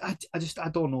 so I just I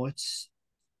don't know.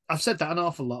 I've said that an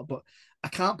awful lot, but I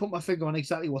can't put my finger on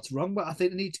exactly what's wrong. But I think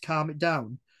they need to calm it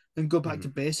down and go back to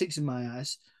Mhm. basics in my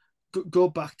eyes. Go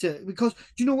back to because do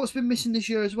you know what's been missing this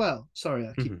year as well? Sorry,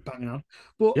 I keep Mhm. banging on,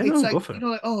 but Yeah, it's no, go like for it.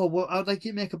 like oh well, I'd like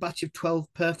you to make a batch of 12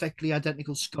 perfectly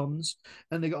identical scones,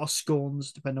 and they got all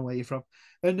scones depending on where you're from,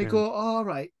 and they Yeah. go all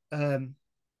right, and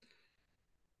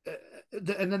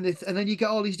then you get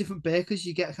all these different bakers.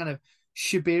 You get kind of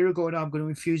Shabira going, oh, I'm going to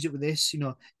infuse it with this.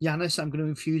 Yanis, I'm going to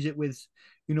infuse it with,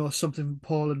 something from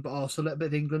Poland, but also a little bit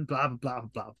of England. Blah blah blah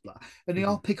blah blah. And they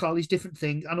all Mhm. pick all these different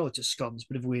things. I know it's a scones,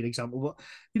 bit of a weird example,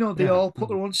 but they Yeah. all put Mhm.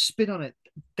 their own spin on it.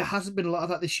 There hasn't been a lot of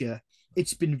that this year.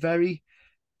 It's been very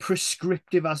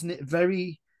prescriptive, hasn't it?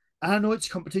 Very. I know it's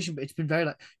competition, but it's been very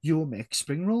like you'll make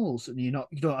spring rolls, and you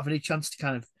don't have any chance to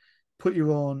kind of put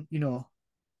your own,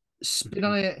 spin Mhm.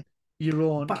 on it, your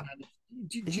own But kind of.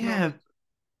 Do you know what I yeah, mean?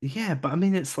 yeah, but I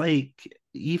mean, it's like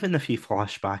even if you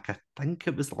flash back, I think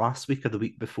it was last week or the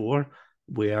week before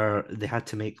where they had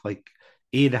to make like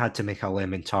they had to make a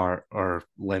lemon tart or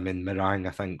lemon meringue,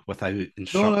 I think, without No, it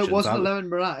instructions. wasn't a That lemon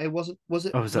meringue. It wasn't. Was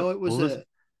it? or was it? No, it was What was a.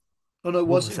 Oh no, it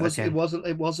what was. was It it was. It again? wasn't.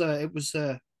 It was a. It was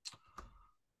a.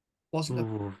 Wasn't a.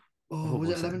 Ooh, Oh, what was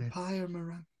it a was it lemon again? pie or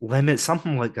meringue? Lemon,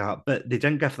 something like that. But they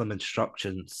didn't give them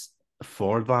instructions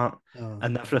for that Oh.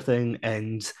 and everything.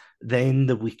 And then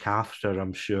the week after,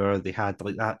 I'm sure they had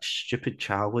like that stupid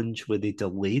challenge where they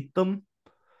delayed them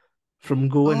from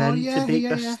going Oh in to yeah, bake yeah,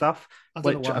 this yeah. stuff, I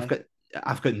don't know which why.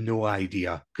 I've got no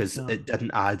idea because No. it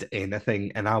didn't add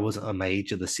anything, and I was on my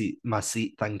edge of my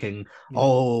seat thinking, Yeah.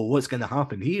 "Oh, what's going to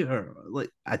happen here?" Like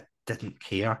I didn't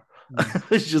care.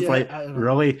 Mm. It's just Yeah, like I don't know.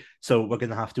 really. So we're going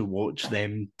to have to watch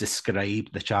them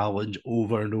describe the challenge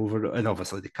over and over, and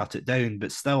obviously they cut it down,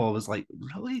 but still, I was like,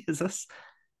 "Really? Is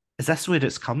this where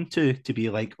it's come to be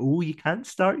like, oh, you can't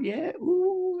start yet?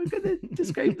 Oh, we're going to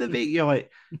describe the bake." You're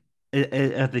like,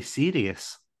 are they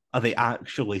serious? Are they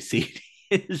actually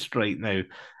serious right now?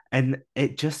 And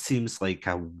it just seems like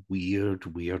a weird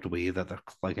way that they're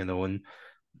clinging on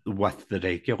with the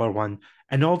regular one.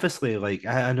 And obviously, like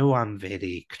I know I'm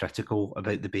very critical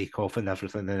about the Bake Off and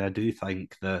everything, and I do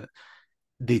think that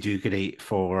they do great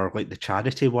for like the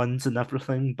charity ones and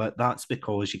everything, but that's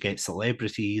because you get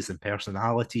celebrities and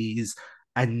personalities.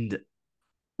 And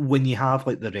when you have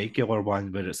like the regular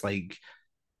one where it's like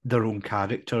their own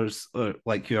characters,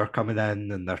 like who are coming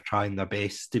in and they're trying their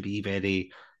best to be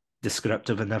very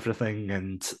descriptive and everything.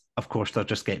 And of course, they're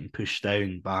just getting pushed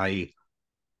down by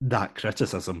that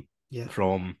criticism Yeah.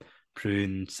 from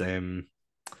Prunes,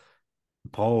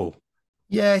 Paul.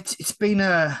 Yeah, it's been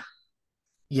a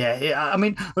yeah. I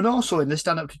mean, and also in the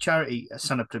stand up to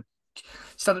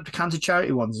cancer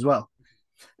charity ones as well,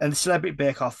 and the Celebrity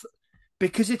Bake Off.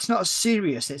 because it's not as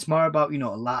serious. It's more about a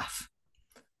laugh.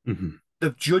 Mhm. The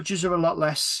judges are a lot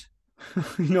less,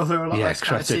 they're a lot Yeah, less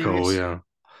kind of critical. serious. Yeah.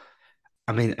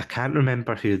 I mean, I can't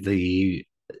remember who the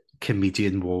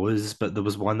comedian was, but there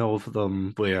was one of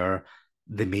them where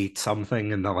they made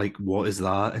something and they're like, "What is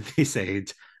that?" And they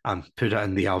said, put it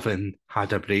in the oven,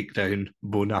 had a breakdown,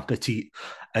 bon appetit."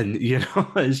 And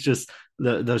it's just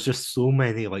there's just so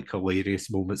many like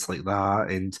hilarious moments like that.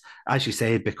 And as you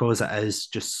said, because it is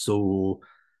just so,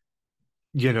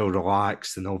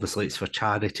 relaxed, and obviously it's for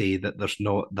charity, that there's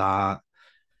not that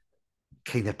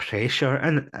kind of pressure.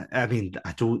 And I mean,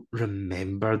 I don't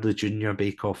remember the Junior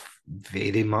Bake Off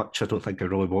very much. I don't think I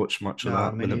really watched much of No,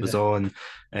 that me when it was neither. on.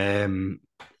 Um,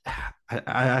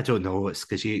 I don't know. It's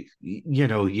because you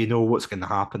know what's going to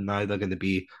happen now. They're going to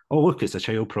be, oh look, it's a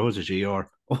child prodigy, or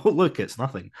oh look, it's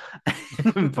nothing.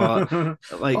 But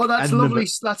Oh, like that's in lovely.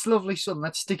 the That's lovely, son.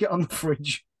 Let's stick it on the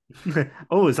fridge.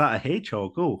 oh, is that a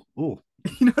hedgehog? Oh,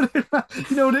 You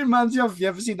know what it reminds you of? You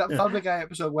ever seen that yeah, Family Guy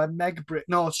episode where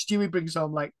Stewie brings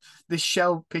home like this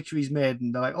shell picture he's made,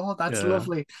 and they're like, "Oh, that's yeah,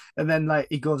 lovely," and then like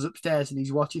he goes upstairs and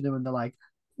he's watching them, and they're like,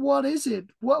 "What is it?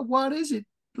 What is it,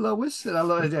 Lois?" And I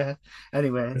love it.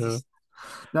 Anyway, it's yeah. just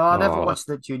no, I never Oh watched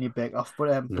the Junior Bake Off,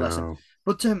 but bless him. no.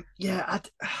 But yeah,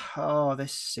 oh,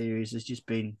 this series has just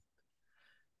been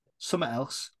something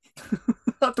else.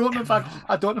 I don't know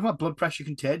if my blood pressure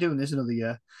can take doing this another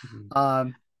year.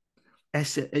 Um,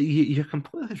 You're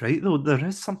completely right, though. There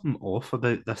is something off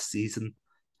about this season.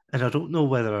 And I don't know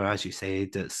whether, as you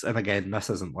said, and again, this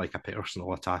isn't like a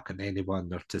personal attack on anyone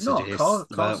or to no, suggest, of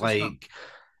but course it's not. like,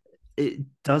 it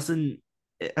doesn't,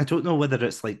 I don't know whether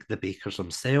it's like the bakers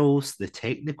themselves, the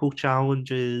technical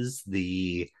challenges,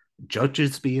 the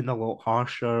judges being a lot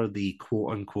harsher, the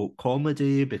quote unquote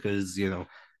comedy, because,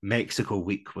 Mexico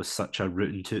Week was such a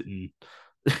rootin' tootin'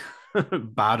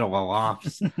 barrel of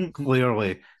laughs,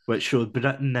 clearly, which showed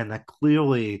Britain in a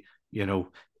clearly, you know,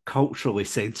 culturally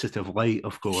sensitive light,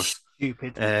 of course.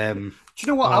 Stupid. Um, Do you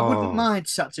know what? I wouldn't oh, mind,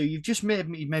 Satsu. You've just made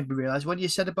me realize when you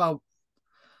said about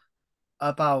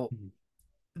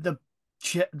the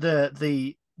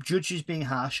the judges being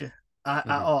harsher.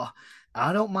 mhm,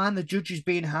 I don't mind the judges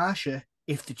being harsher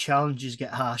if the challenges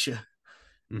get harsher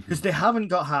because mhm, they haven't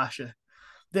got harsher.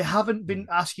 They haven't been mhm.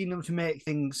 asking them to make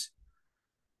things.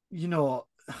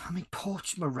 I mean,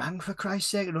 poached meringue for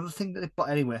Christ's sake, another thing that they. But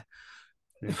anyway,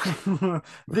 Yeah,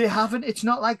 they haven't. It's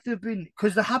not like they've been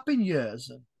because there have been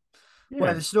years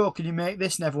where yeah, they said, "Oh, can you make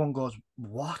this?" And everyone goes,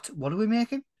 "What? What are we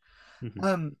making?" mhm,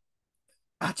 Um,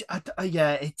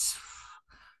 yeah, it's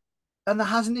and there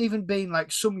hasn't even been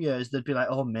like some years they'd be like,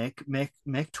 "Oh, make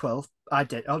 12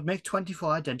 I'll make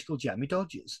 24 identical jammy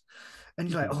dodgers," and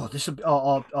you're like, mhm. "Oh, this will be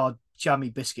or jammy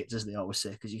biscuits," as they always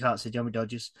say, because you can't say jammy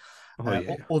dodgers. Oh yeah,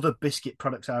 yeah. Other biscuit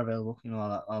products are available,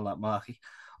 all that marky.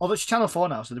 Although it's Channel 4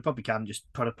 now, so they probably can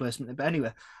just product placement. But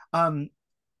anyway, um,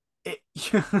 it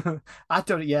I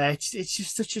don't yeah it's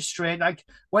just such a strange like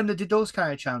when they did those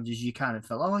kind of challenges you kind of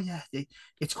felt oh yeah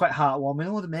it's quite heartwarming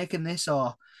oh they're making this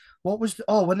or what was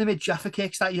when they made Jaffa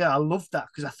cakes that year I loved that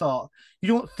because I thought you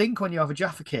don't think when you have a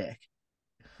Jaffa cake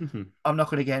Mhm, I'm not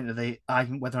going to get into the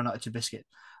argument whether or not it's a biscuit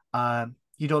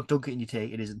you don't dunk it in your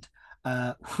tea it isn't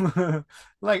uh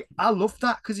like I love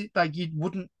that because it like you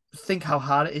wouldn't think how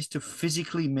hard it is to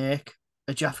physically make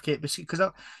a Jaffa cake biscuit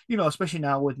because especially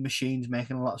now with machines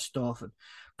making a lot of stuff and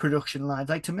production lines,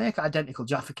 like to make identical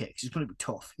Jaffa cakes is going to be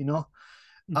tough.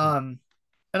 mhm. Um,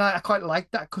 and I quite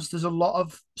like that because there's a lot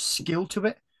of skill to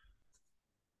it.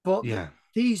 But Yeah.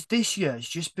 this year has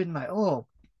just been like, oh,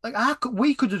 like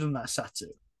we could have done that Satu.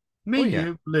 Me, Oh yeah.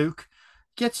 you, Luke,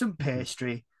 get some Mhm.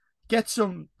 pastry, get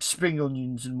some spring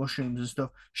onions and mushrooms and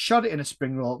stuff, shot it in a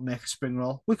spring roll, make a spring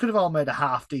roll. We could have all made a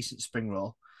half decent spring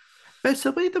roll. But it's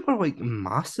the way they were like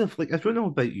massive. Like I don't know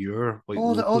about your like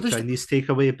Oh, local there's Chinese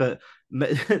takeaway, but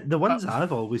the uh, ones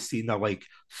I've always seen are like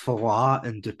flat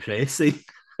and depressing.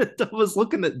 I was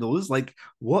looking at those like,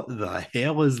 what the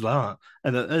hell is that?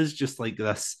 And it is just like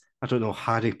this, I don't know,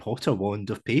 Harry Potter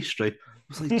wand of pastry. I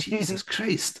was like, Jesus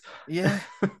Christ. Yeah.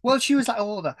 Well, she was like,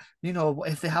 oh,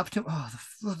 if they have to,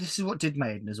 this is what did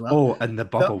Maiden as well. Oh, and the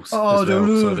bubbles as well.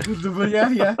 Sorry. Yeah,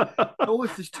 yeah. Oh,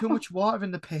 if there's too much water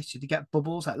in the pastry to get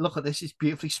bubbles, like, look at this, it's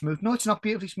beautifully smooth. No, it's not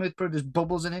beautifully smooth, bro. There's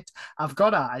bubbles in it. I've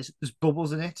got eyes. There's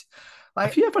bubbles in it.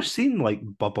 Have Like, you ever seen like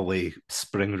bubbly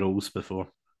spring rolls before?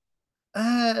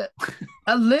 uh,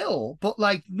 a little, but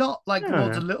like not like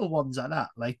loads Yeah. of little ones like that.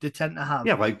 Like they tend to have.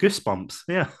 Yeah, like goosebumps.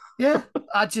 Yeah. Yeah,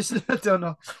 I just I don't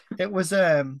know. It was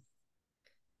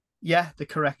yeah, the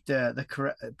correct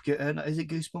is it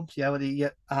Goosebumps? Yeah, with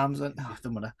the arms and the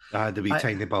matter. Ah, the wee I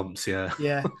tiny bumps, yeah.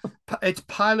 yeah, it's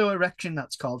piloerection.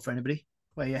 That's called for anybody.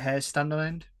 where your hairs stand on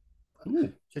end.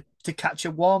 Ooh. To catch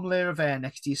a warm layer of air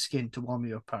next to your skin to warm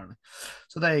you up, apparently.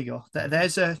 So there you go.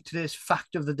 There's today's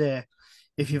fact of the day,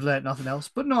 if you've learned nothing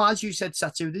else. But no, as you said,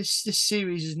 Satu, this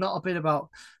series is not a bit about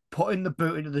putting the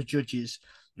boot into the judges.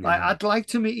 Like Yeah. I'd like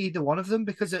to meet either one of them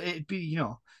because it'd be,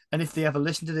 and if they ever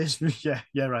listen to this,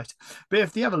 yeah, right. But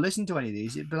if they ever listen to any of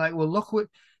these, it'd be like, well, look,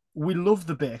 we love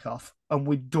the Bake Off, and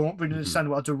we don't really Mhm. understand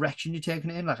what direction you're taking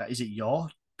it in. Like, is it your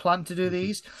plan to do Mhm.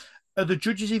 these? Are the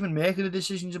judges even making the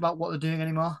decisions about what they're doing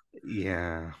anymore?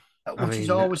 Yeah. I Which is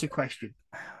mean, always a question.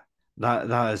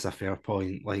 that is a fair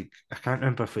point. Like, I can't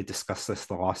remember if we discussed this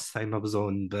the last time I was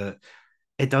on, but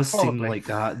it does seem Probably. like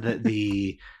that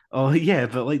the oh yeah,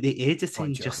 but like the Oh,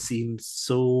 editing just joking. seems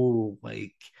so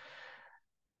like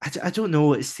I don't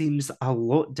know, it seems a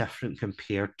lot different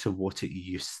compared to what it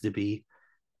used to be.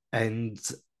 And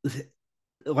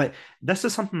like this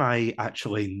is something I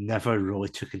actually never really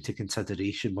took into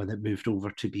consideration when it moved over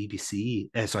to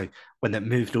BBC. Sorry, when it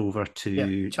moved over Yeah,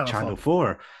 to Channel Channel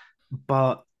 4. 4.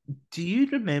 But do you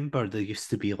remember there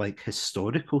used to be like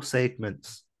historical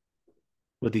segments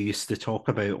where they used to talk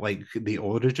about like the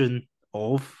origin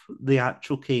of the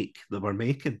actual cake that we're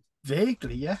making?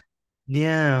 Vaguely, yeah.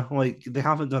 Yeah, like they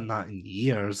haven't done that in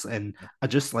years, and No. I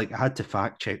just like I had to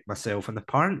fact check myself, and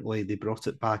apparently they brought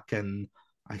it back in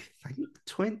I think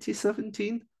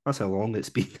 2017. That's how long it's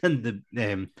been in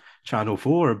the Channel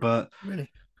 4, but Really?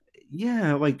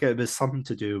 yeah, like it was something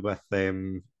to do with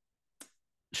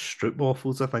strip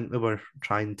waffles. I think they were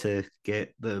trying to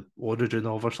get the origin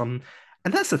of or something.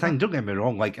 And that's the Huh. thing. Don't get me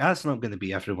wrong. Like that's not going to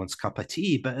be everyone's cup of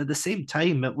tea, but at the same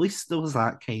time, at least there was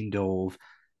that kind of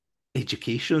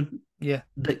education Yeah.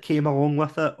 that came along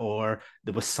with it, or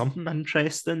there was something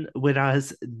interesting.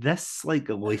 Whereas this, like,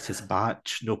 latest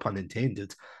batch, no pun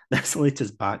intended, this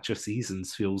latest batch of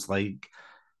seasons feels like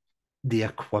the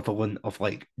equivalent of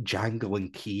like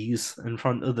jangling keys in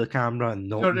front of the camera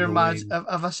and So not it reminds. knowing.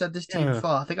 Have I said this to you Yeah.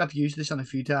 before? I think I've used this on a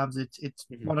few times. It's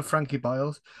Mhm. one of Frankie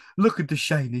Boyle's. Look at the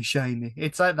shiny, shiny.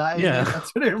 It's like that, isn't it? Yeah,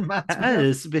 That's what it reminds me it of.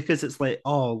 is because it's like,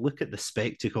 oh, look at the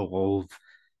spectacle of,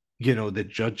 the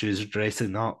judges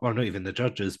dressing up, or not even the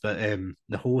judges, but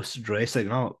the hosts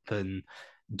dressing up and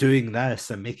doing this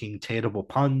and making terrible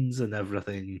puns and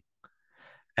everything.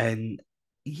 And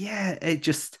yeah, it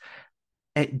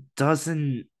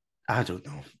doesn't, I don't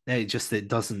know. It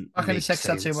doesn't Back in a make sec,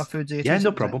 Satu, my sense. food's here. Yeah, Two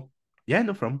no seconds, mate. problem. Yeah,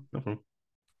 no problem. No problem.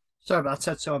 Sorry about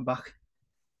that, Satu. I'm back.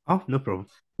 Oh, no problem.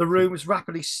 The room was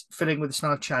rapidly filling with the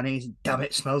smell of Chinese. Damn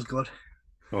it, smells good.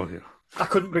 Oh yeah. I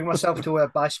couldn't bring myself to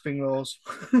buy spring rolls.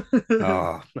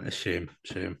 Oh, a shame,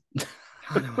 shame.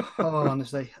 I know. Oh,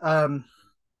 honestly.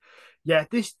 Yeah,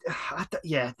 this. I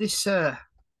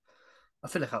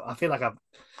feel like I've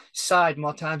sighed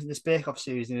more times in this Bake Off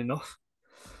series than enough.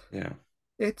 Yeah.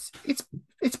 It's it's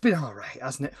it's been all right,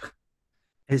 hasn't it?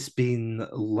 It's been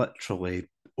literally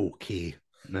okay.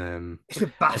 Um, It's been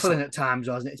it's baffling at times,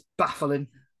 hasn't it? It's baffling,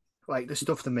 like the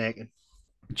stuff they're making.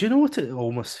 Do you know what it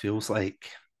almost feels like?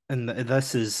 And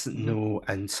this is Mhm. no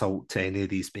insult to any of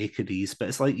these bakeries, but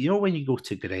it's like, when you go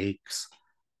to Greg's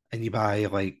and you buy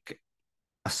like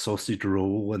a sausage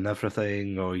roll and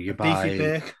everything, or you A beefy buy,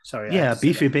 bake. Sorry, I had yeah, to say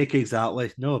beefy that. bake,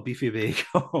 exactly. No, a beefy bake,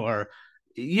 or,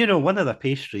 one of the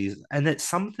pastries. And it's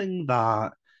something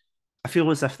that I feel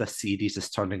as if this series is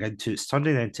turning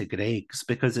into Greg's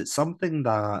because it's something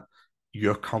that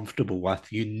you're comfortable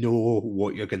with. You know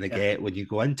what you're going to Yeah. get when you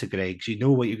go into Greg's. You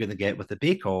know what you're going to get with the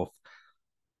Bake Off.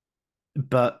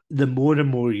 But the more and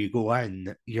more you go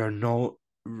in, you're not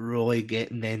really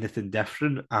getting anything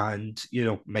different. And,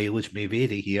 mileage may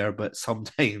vary here, but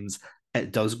sometimes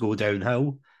it does go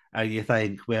downhill. And you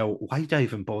think, well, why do I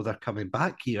even bother coming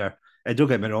back here? And don't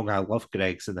get me wrong, I love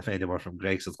Greg's, and if anyone from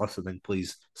Greg's is listening,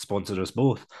 please sponsor us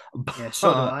both. Yeah, so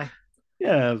do But I.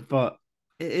 yeah, but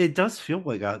it does feel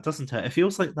like that, doesn't it? It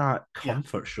feels like that Yeah.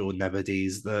 comfort show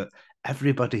nowadays that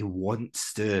everybody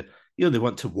wants to, they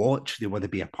want to watch, they want to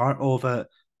be a part of it.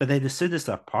 But then as soon as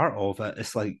they're part of it,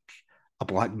 it's like a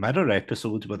Black Mirror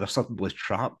episode where they're suddenly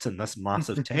trapped in this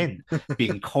massive tent,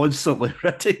 being constantly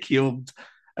ridiculed.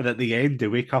 And at the end, they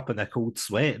wake up in a cold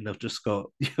sweat and they've just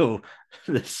got,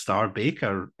 the Star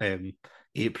Baker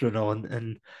apron on.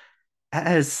 And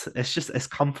it's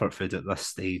comfort food at this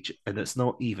stage, and it's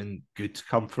not even good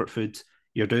comfort food.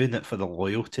 You're doing it for the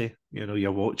loyalty.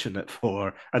 You're watching it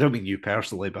for, I don't mean you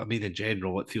personally, but I mean in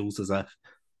general, it feels as if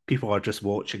people are just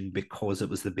watching because it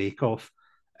was the Bake Off.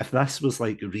 If this was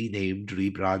like renamed,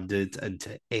 rebranded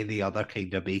into any other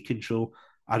kind of baking show,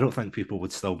 I don't think people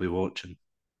would still be watching.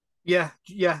 Yeah,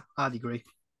 I'd agree.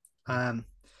 Um,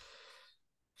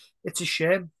 it's a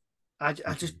shame. I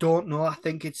just Mhm. don't know. I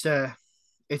think it's a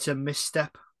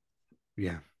misstep.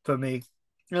 Yeah. for me.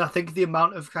 And I think the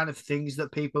amount of kind of things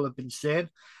that people have been saying,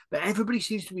 but everybody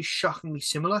seems to be shockingly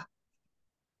similar.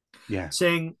 Yeah.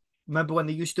 Saying, remember when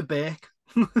they used to bake?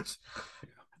 you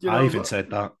I know, even but said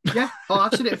that. yeah, oh,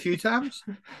 I've said it a few times.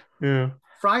 Yeah.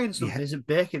 Frying Yeah. something isn't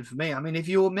baking for me. I mean, if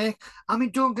you will make, I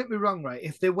mean, don't get me wrong, right?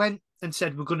 If they went and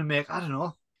said we're going to make, I don't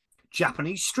know,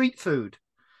 Japanese street food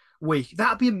week,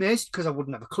 that'd be amazing because I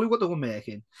wouldn't have a clue what they were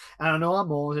making. And I know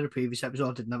I'm always in a previous episode,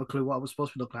 I didn't have a clue what I was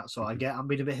supposed to be looking at, so I'm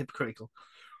being a bit hypocritical.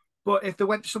 But if they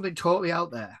went to something totally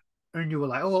out there and you were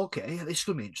like, oh, okay, this is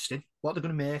going to be interesting. What they're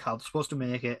going to make, how they're supposed to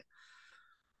make it.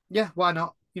 Yeah, why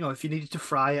not? You know, if you needed to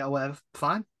fry it or whatever,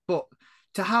 fine. But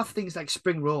to have things like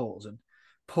spring rolls and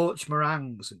poached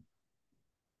meringues and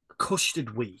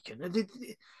custard week and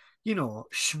you know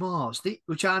schmores,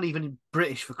 which aren't even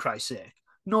British for Christ's sake.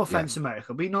 No Yeah. offense,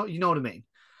 America, but you know what I mean.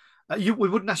 We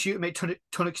wouldn't ask you to make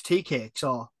Tunnocks tea cakes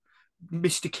or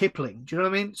Mr. Kipling. Do you know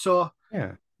what I mean? So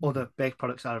Yeah. other baked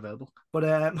products are available, but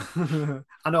I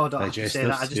know I don't have to say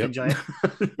that. I Digestives. just enjoy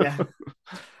it. Yeah, Yep.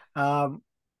 um,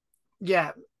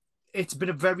 yeah. It's been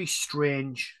a very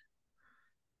strange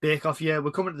Bake Off year.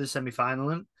 We're coming to the semi final,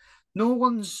 and no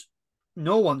one's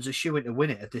no one's a shoe in to win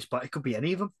it at this point. It could be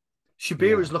any of them.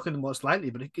 Shabir is Yeah. looking the most likely,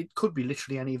 but it could be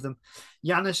literally any of them.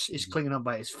 Yanis is clinging on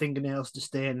by his fingernails to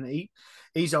stay, and he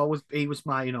was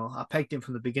my I pegged him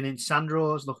from the beginning.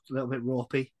 Sandro's looked a little bit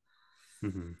ropey.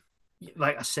 Mhm.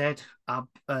 Like I said,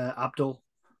 Abdul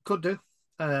could do.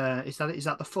 Is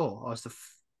that the four or is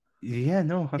Yeah,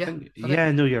 no, I yeah, think is that it?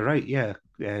 yeah, no, you're right. Yeah.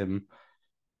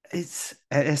 It's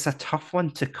a tough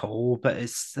one to call, but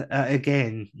it's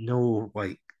again, no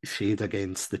like shade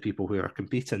against the people who are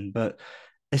competing, but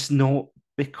it's not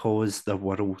because they're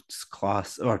world's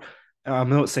class, or I'm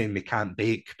not saying they can't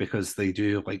bake because they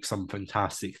do like some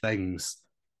fantastic things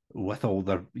with all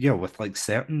their, with like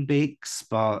certain bakes,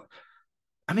 but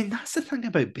I mean, that's the thing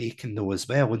about baking, though, as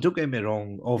well. And don't get me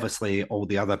wrong, Yeah, obviously, all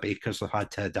the other bakers have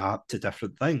had to adapt to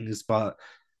different things. But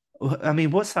I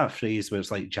mean, what's that phrase where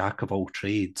it's like jack of all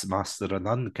trades, master of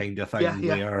none kind of yeah, thing,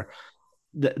 yeah, where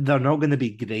they're not going to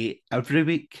be great every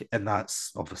week. And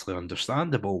that's obviously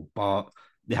understandable, but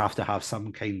they have to have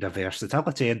some kind of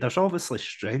versatility. And there's obviously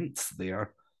strengths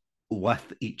there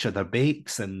with each of their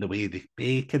bakes and the way they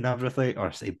bake and everything,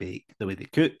 or say bake, the way they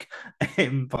cook.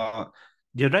 But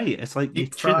you're right. It's like you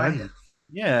deep tune fry. in.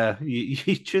 Yeah,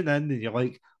 you tune in and you're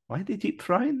like, why are they deep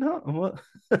frying that? What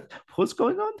what's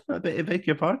going on? I beg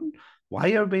your pardon.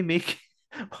 Why are we making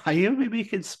why are we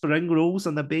making spring rolls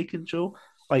on a baking show?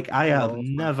 Like I have Love,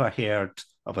 man. never heard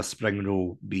of a spring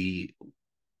roll be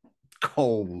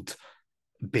called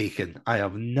bacon. I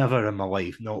have never in my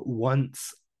life, not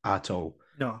once at all.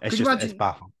 No, It's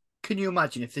baffling. can you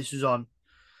imagine if this was on?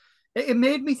 It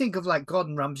made me think of like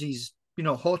Gordon Ramsay's,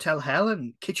 Hotel Hell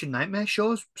and Kitchen Nightmare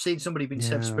shows, seeing somebody being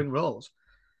served Yeah. spring rolls.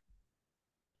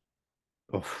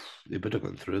 Oh, they would have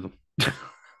gone through them.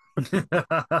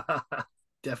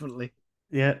 Definitely.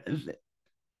 Yeah,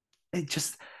 it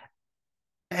just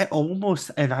it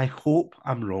almost, and I hope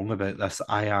I'm wrong about this.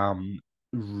 I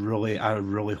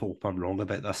really hope I'm wrong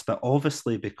about this, but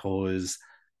obviously because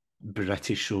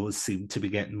British shows seem to be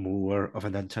getting more of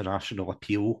an international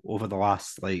appeal over the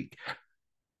last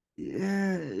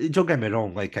yeah, don't get me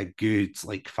wrong, like a good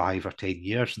 5 or 10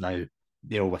 years now,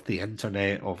 with the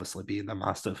internet obviously being a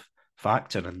massive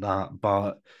factor in that,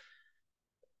 but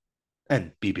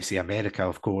and BBC America,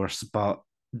 of course, but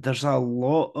there's a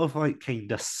lot of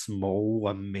kind of small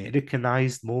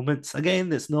Americanized moments.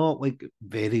 Again, it's not like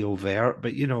very overt,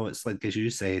 but it's like as you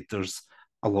said, there's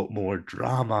a lot more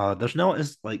drama. There's not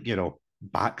as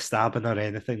backstabbing or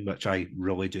anything, which I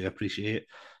really do appreciate.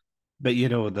 But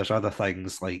there's other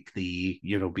things like the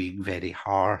being very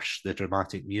harsh, the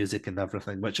dramatic music and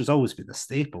everything, which has always been a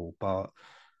staple. But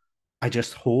I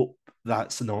just hope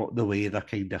that's not the way they're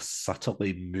kind of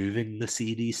subtly moving the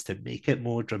series to make it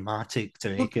more dramatic, to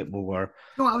But make it more.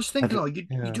 no, I was thinking, you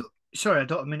Yeah. do. Sorry, I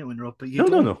don't mean to interrupt, but No,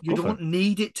 no, no. you Go for it. don't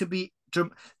need it to be.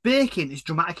 Baking is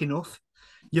dramatic enough.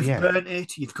 You've Yeah. burnt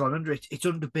it, you've gone under it, it's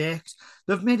underbaked.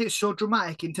 They've made it so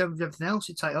dramatic in terms of everything else.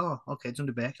 It's like, oh, okay, it's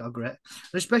underbaked, oh, great. And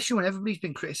especially when everybody's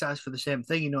been criticised for the same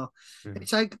thing, Mm.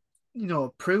 it's like,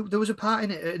 Prue, there was a part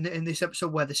in it in this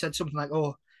episode where they said something like,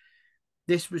 oh,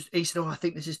 he said, oh, I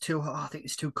think this is too hot, I think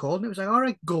it's too cold. And it was like, all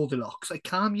right, Goldilocks, like,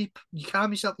 you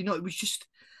calm yourself. It was just,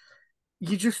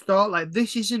 you just thought, like,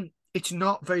 it's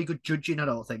not very good judging, I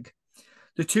don't think.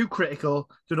 They're too critical.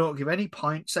 They don't give any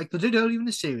points. Like they did earlier in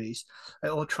the series,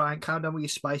 or try and calm down with your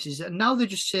spices. And now they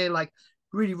just say like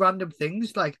really random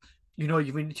things, like you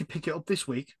need to pick it up this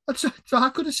week. So I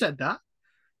could have said that.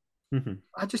 Mhm.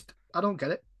 I don't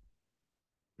get it.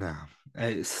 Nah.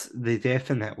 they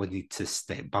definitely need to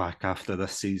step back after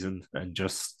this season and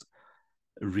just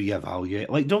reevaluate.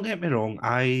 Like, don't get me wrong,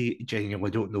 I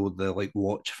genuinely don't know the like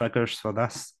watch figures for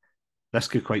this. This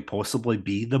could quite possibly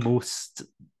be the most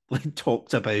like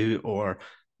talked about or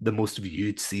the most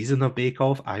viewed season of Bake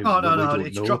Off. I Oh no, really no, don't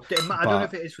it's know, dropped. I don't know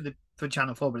if but it is for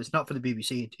Channel 4, but it's not for the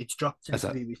BBC. It's dropped since is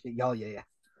the it? BBC. Oh yeah,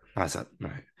 yeah. Is it?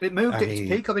 Right. It moved I at its mean,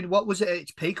 peak. I mean, what was it at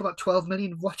its peak? About 12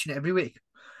 million watching it every week.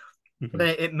 But mhm,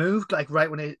 then it moved like right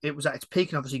when it was at its peak,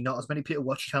 and obviously not as many people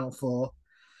watch Channel 4.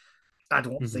 I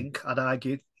don't mhm. think, I'd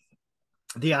argue.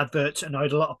 The adverts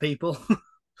annoyed a lot of people.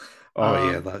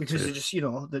 Oh yeah, that Because too. they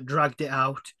just, they dragged it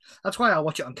out. That's why I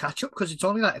watch it on catch up, because it's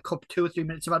only like a couple, 2 or 3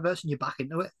 minutes of adverts and you're back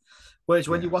into it. Whereas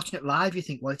when you're Yeah, watching it live, you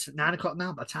think, well, it's at 9 o'clock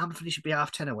now. By the time I finish, it'll be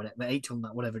 10:30 or whatever, 8 till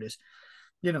that, whatever it is.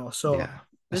 So yeah.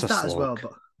 It's there's a that as well. slog.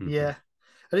 But Hmm. yeah,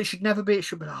 and it should never be. It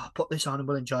should be, oh, put this on and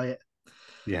we'll enjoy it.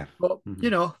 Yeah. But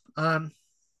Hmm.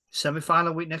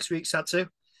 semi-final week next week, Satsu.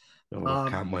 Oh,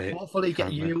 can't wait. Hopefully get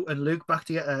Can't wait. you and Luke back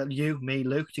together. You, me,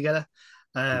 Luke together.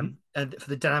 Hmm. And for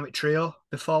the dynamic trio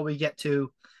before we get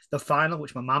to the final,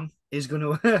 which my mum is going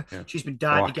to. Yeah. She's been Oh,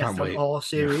 dying I to get can't through wait. all Yeah.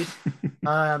 series.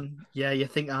 Yeah, you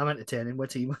think I'm entertaining? Where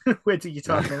do you where do you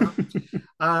talk me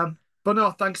now? But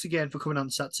no, thanks again for coming on,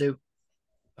 Satsu.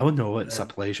 Oh no, it's a Um,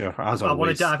 pleasure I, as I want to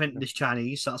always. dive into this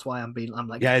Chinese, so that's why I'm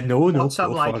like, Yeah, no, no, what's that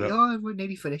go like? for it. Oh, we're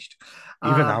nearly finished.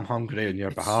 Even I'm Um, hungry on your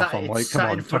it's behalf. sat I'm it's like, come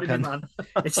sat in on, front tuck of me, in. man.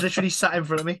 It's literally sat in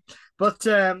front of me. But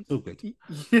So good.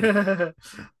 yeah,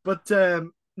 but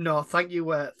no, thank you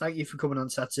for coming on,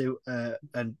 Satu,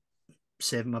 and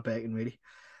saving my bacon. Really,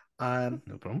 No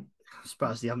problem. I'm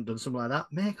surprised they haven't done something like that.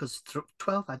 Make us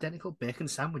 12 identical bacon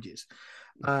sandwiches.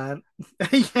 Um,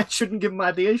 yeah, shouldn't give them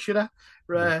ideas, should I?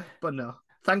 Yeah. But no,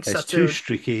 thanks, It's too Satu.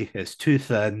 streaky. It's too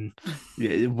thin.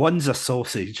 Yeah, one's a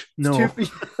sausage. It's too.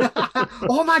 No.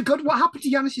 Oh my god, what happened to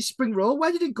Yanis's spring roll?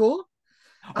 Where did it go?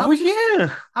 I Oh was ex-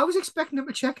 yeah. I was expecting him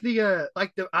to check the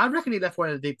I reckon he left one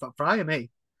of the deep fat fryer,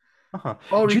 me. Uh-huh.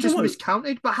 Or Do he you know just what?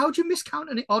 miscounted. But how do you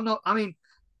miscount it? Or not? I mean,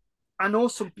 I know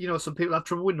some people have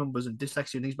trouble with numbers and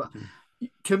dyslexia and things, but Mhm.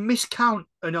 to miscount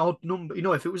an odd number,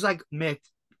 if it was like make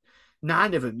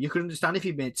 9 of them, you could understand if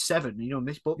he made seven,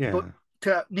 but Yeah.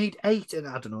 to need eight, and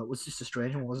I don't know, it was just a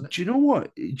strange one, wasn't it? Do you know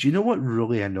what? Do you know what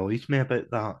really annoyed me about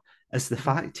that? Is the Mhm.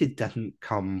 fact he didn't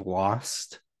come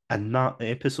last in that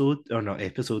episode, or not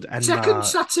episode, in Second, that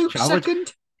Satu, challenge.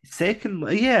 second.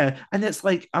 Secondly, yeah, and it's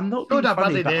like I'm not Showed being how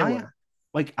funny, badly but they I were.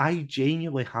 like I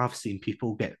genuinely have seen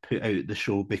people get put out the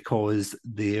show because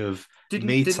they've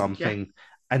made Didn't, yeah. something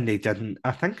and they didn't.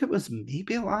 I think it was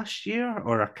maybe last year,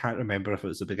 or I can't remember if it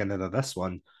was the beginning of this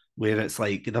one, where it's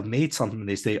like they've made something and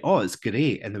they say, "Oh, it's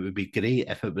great," and it would be great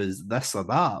if it was this or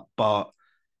that, but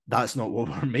that's not what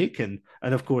we're making.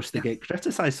 And of course, they Yeah. get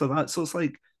criticized for that. So it's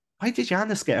like, why did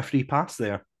Janice get a free pass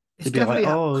there It's to be like,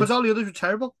 definitely "Oh, because all the others were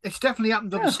terrible. It's definitely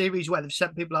happened to other yeah, series where they've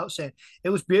sent people out saying it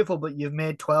was beautiful, but you've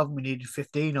made 12 and we needed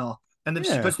 15, or and they've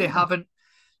yeah, because they haven't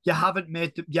you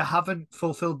haven't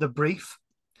fulfilled the brief.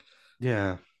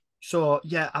 yeah, So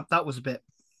yeah, that was a bit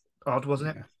odd,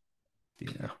 wasn't it?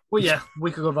 yeah, yeah." Well, yeah,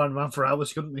 we could go round and round for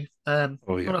hours, couldn't we?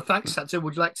 Oh yeah. Well, thanks, Satsu.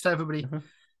 Would you like to tell everybody Uh-huh.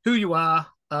 who you are,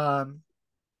 and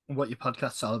what your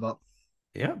podcast's all about?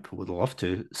 Yep, would love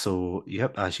to. So,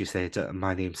 yep, as you said,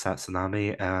 my name's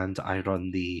Satsunami, and I run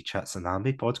the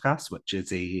Chatsunami podcast, which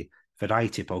is a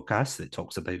variety podcast that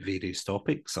talks about various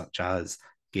topics such as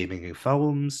gaming and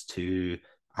films to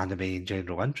anime and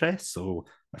general interests. So,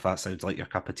 if that sounds like your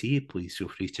cup of tea, please feel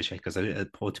free to check us out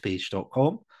at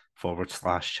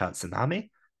podpage.com/Chatsunami.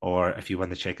 Or if you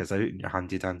want to check us out in your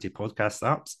handy dandy podcast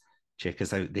apps, check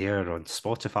us out there on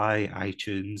Spotify,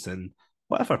 iTunes, and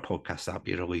whatever podcast app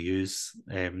you really use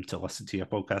to listen to your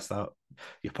podcast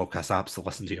apps to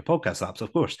listen to your podcast apps,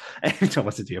 of course, to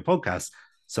listen to your podcast.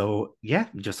 So yeah,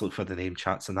 just look for the name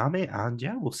Chat Tsunami, and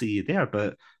yeah, we'll see you there.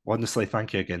 But honestly,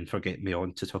 thank you again for getting me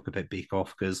on to talk about Bake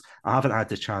Off because I haven't had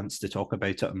the chance to talk about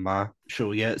it on my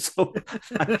show yet. So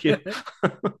thank you.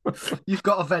 You've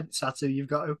got events, Satu. You've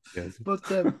got to. Yes.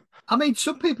 But I mean,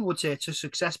 some people would say it's a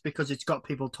success because it's got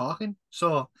people talking.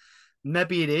 So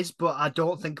maybe it is, but I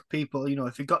don't think people,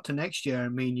 if it got to next year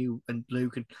and me and you and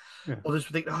Luke and Yeah. others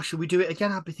would think, oh, should we do it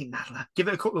again? I'd be thinking, nah, give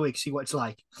it a couple of weeks, see what it's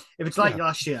like. If it's like Yeah.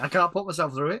 last year, I can't put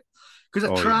myself through it because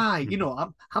I Oh yeah. try.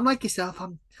 Mhm. I'm like yourself.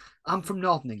 I'm from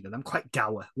Northern England. I'm quite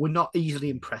dour. We're not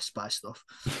easily impressed by stuff.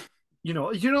 You know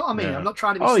what I mean? I'm Yeah. not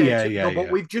trying to be Oh yeah, stereotypical, yeah, but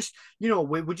yeah. we've just,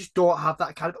 we just don't have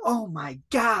that kind of, oh my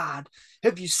God,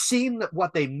 have you seen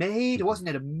what they made? Mhm. Wasn't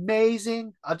it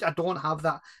amazing? I don't have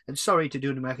that. And sorry to do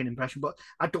an American impression, but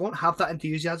I don't have that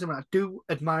enthusiasm. And I do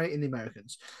admire it in the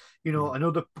Americans, Mhm. and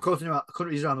other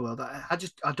countries around the world. I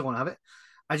don't have it.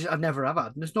 I never have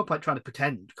had. And there's no point trying to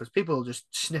pretend because people will just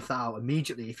sniff that out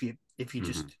immediately if you Mhm.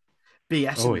 just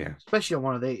BSing Oh them, yeah. especially on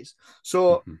one of these.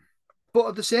 So, Mhm. but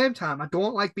at the same time, I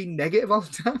don't like being negative all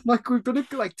the time. Like we've done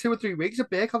it like 2 or 3 weeks of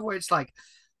Bake Off where it's like,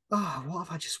 oh, what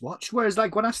have I just watched? Whereas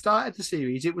like when I started the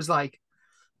series, it was like,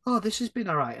 oh, this has been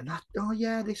all right, and that, oh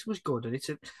yeah, this was good, and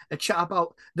it's a chat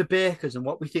about the bakers and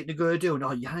what we think they're going to do, and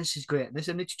oh yeah, this is great, and this,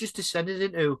 and it's just descended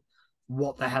into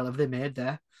what the hell have they made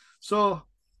there? So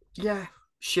yeah,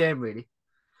 shame really,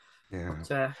 Yeah.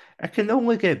 but It can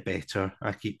only get better,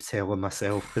 I keep telling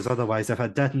myself, because otherwise, if I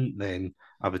didn't, then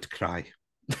I would cry.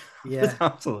 It's yeah.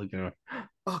 absolutely gonna.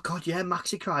 Oh god, yeah,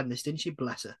 Maxie cried in this, didn't she?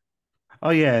 Bless her. Oh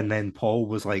yeah, and then Paul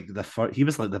was like the first. He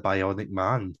was like the bionic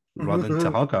man running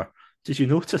to hug her. Did you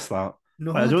notice that?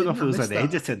 No, Like, I I don't know didn't. if it I was missed an that.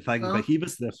 editing thing, but Oh, he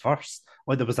was the first.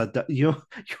 Like there was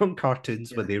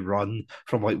cartoons where yeah, they run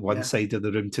from like one yeah. side of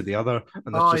the room to the other,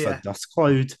 and there's Oh just a yeah, dust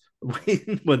cloud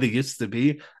where they used to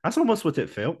be. That's almost what it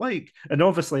felt like. And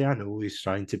obviously, I know he's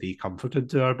trying to be comforting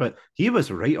to her, but he was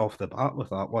right off the bat with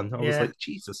that one. I was yeah. like,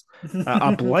 Jesus.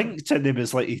 I blinked and it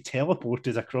was like he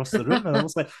teleported across the room, and I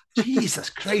was like,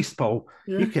 Jesus Christ, Paul.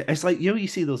 You Yeah. can, it's like you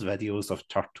see those videos of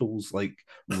turtles like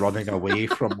running away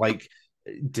from like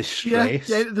Yeah, yeah, distress,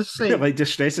 the sea. like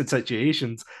distressing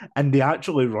situations, and they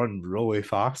actually run really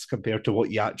fast compared to what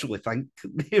you actually think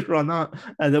they run at.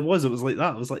 And it was like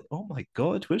that. I was like, oh my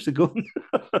god, where's he going?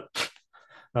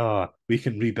 We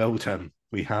can rebuild him.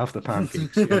 We have the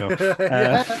pancakes, you know.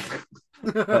 Yeah.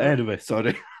 But anyway,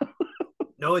 sorry.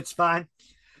 No, it's fine.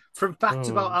 From facts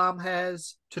about Oh, arm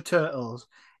hairs to turtles,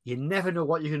 you never know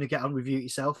what you're going to get on Review It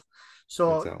Yourself.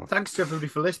 So exactly. thanks to everybody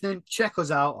for listening. Check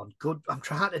us out on good. I'm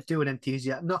trying to do an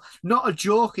enthusiasm, not a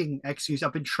joking excuse.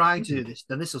 I've been trying to do Mhm. this.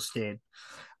 Then this will stay in.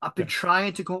 I've been Yeah.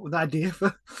 trying to come up with an idea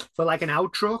for like an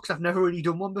outro because I've never really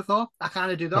done one before. I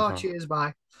kind of do that. Oh, Uh-huh. cheers,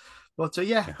 bye. But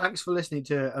yeah, Yeah. thanks for listening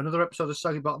to another episode of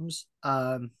Soggy Bottoms.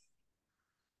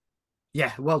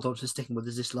 Yeah, well done for sticking with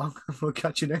us this long. We'll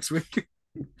catch you next week.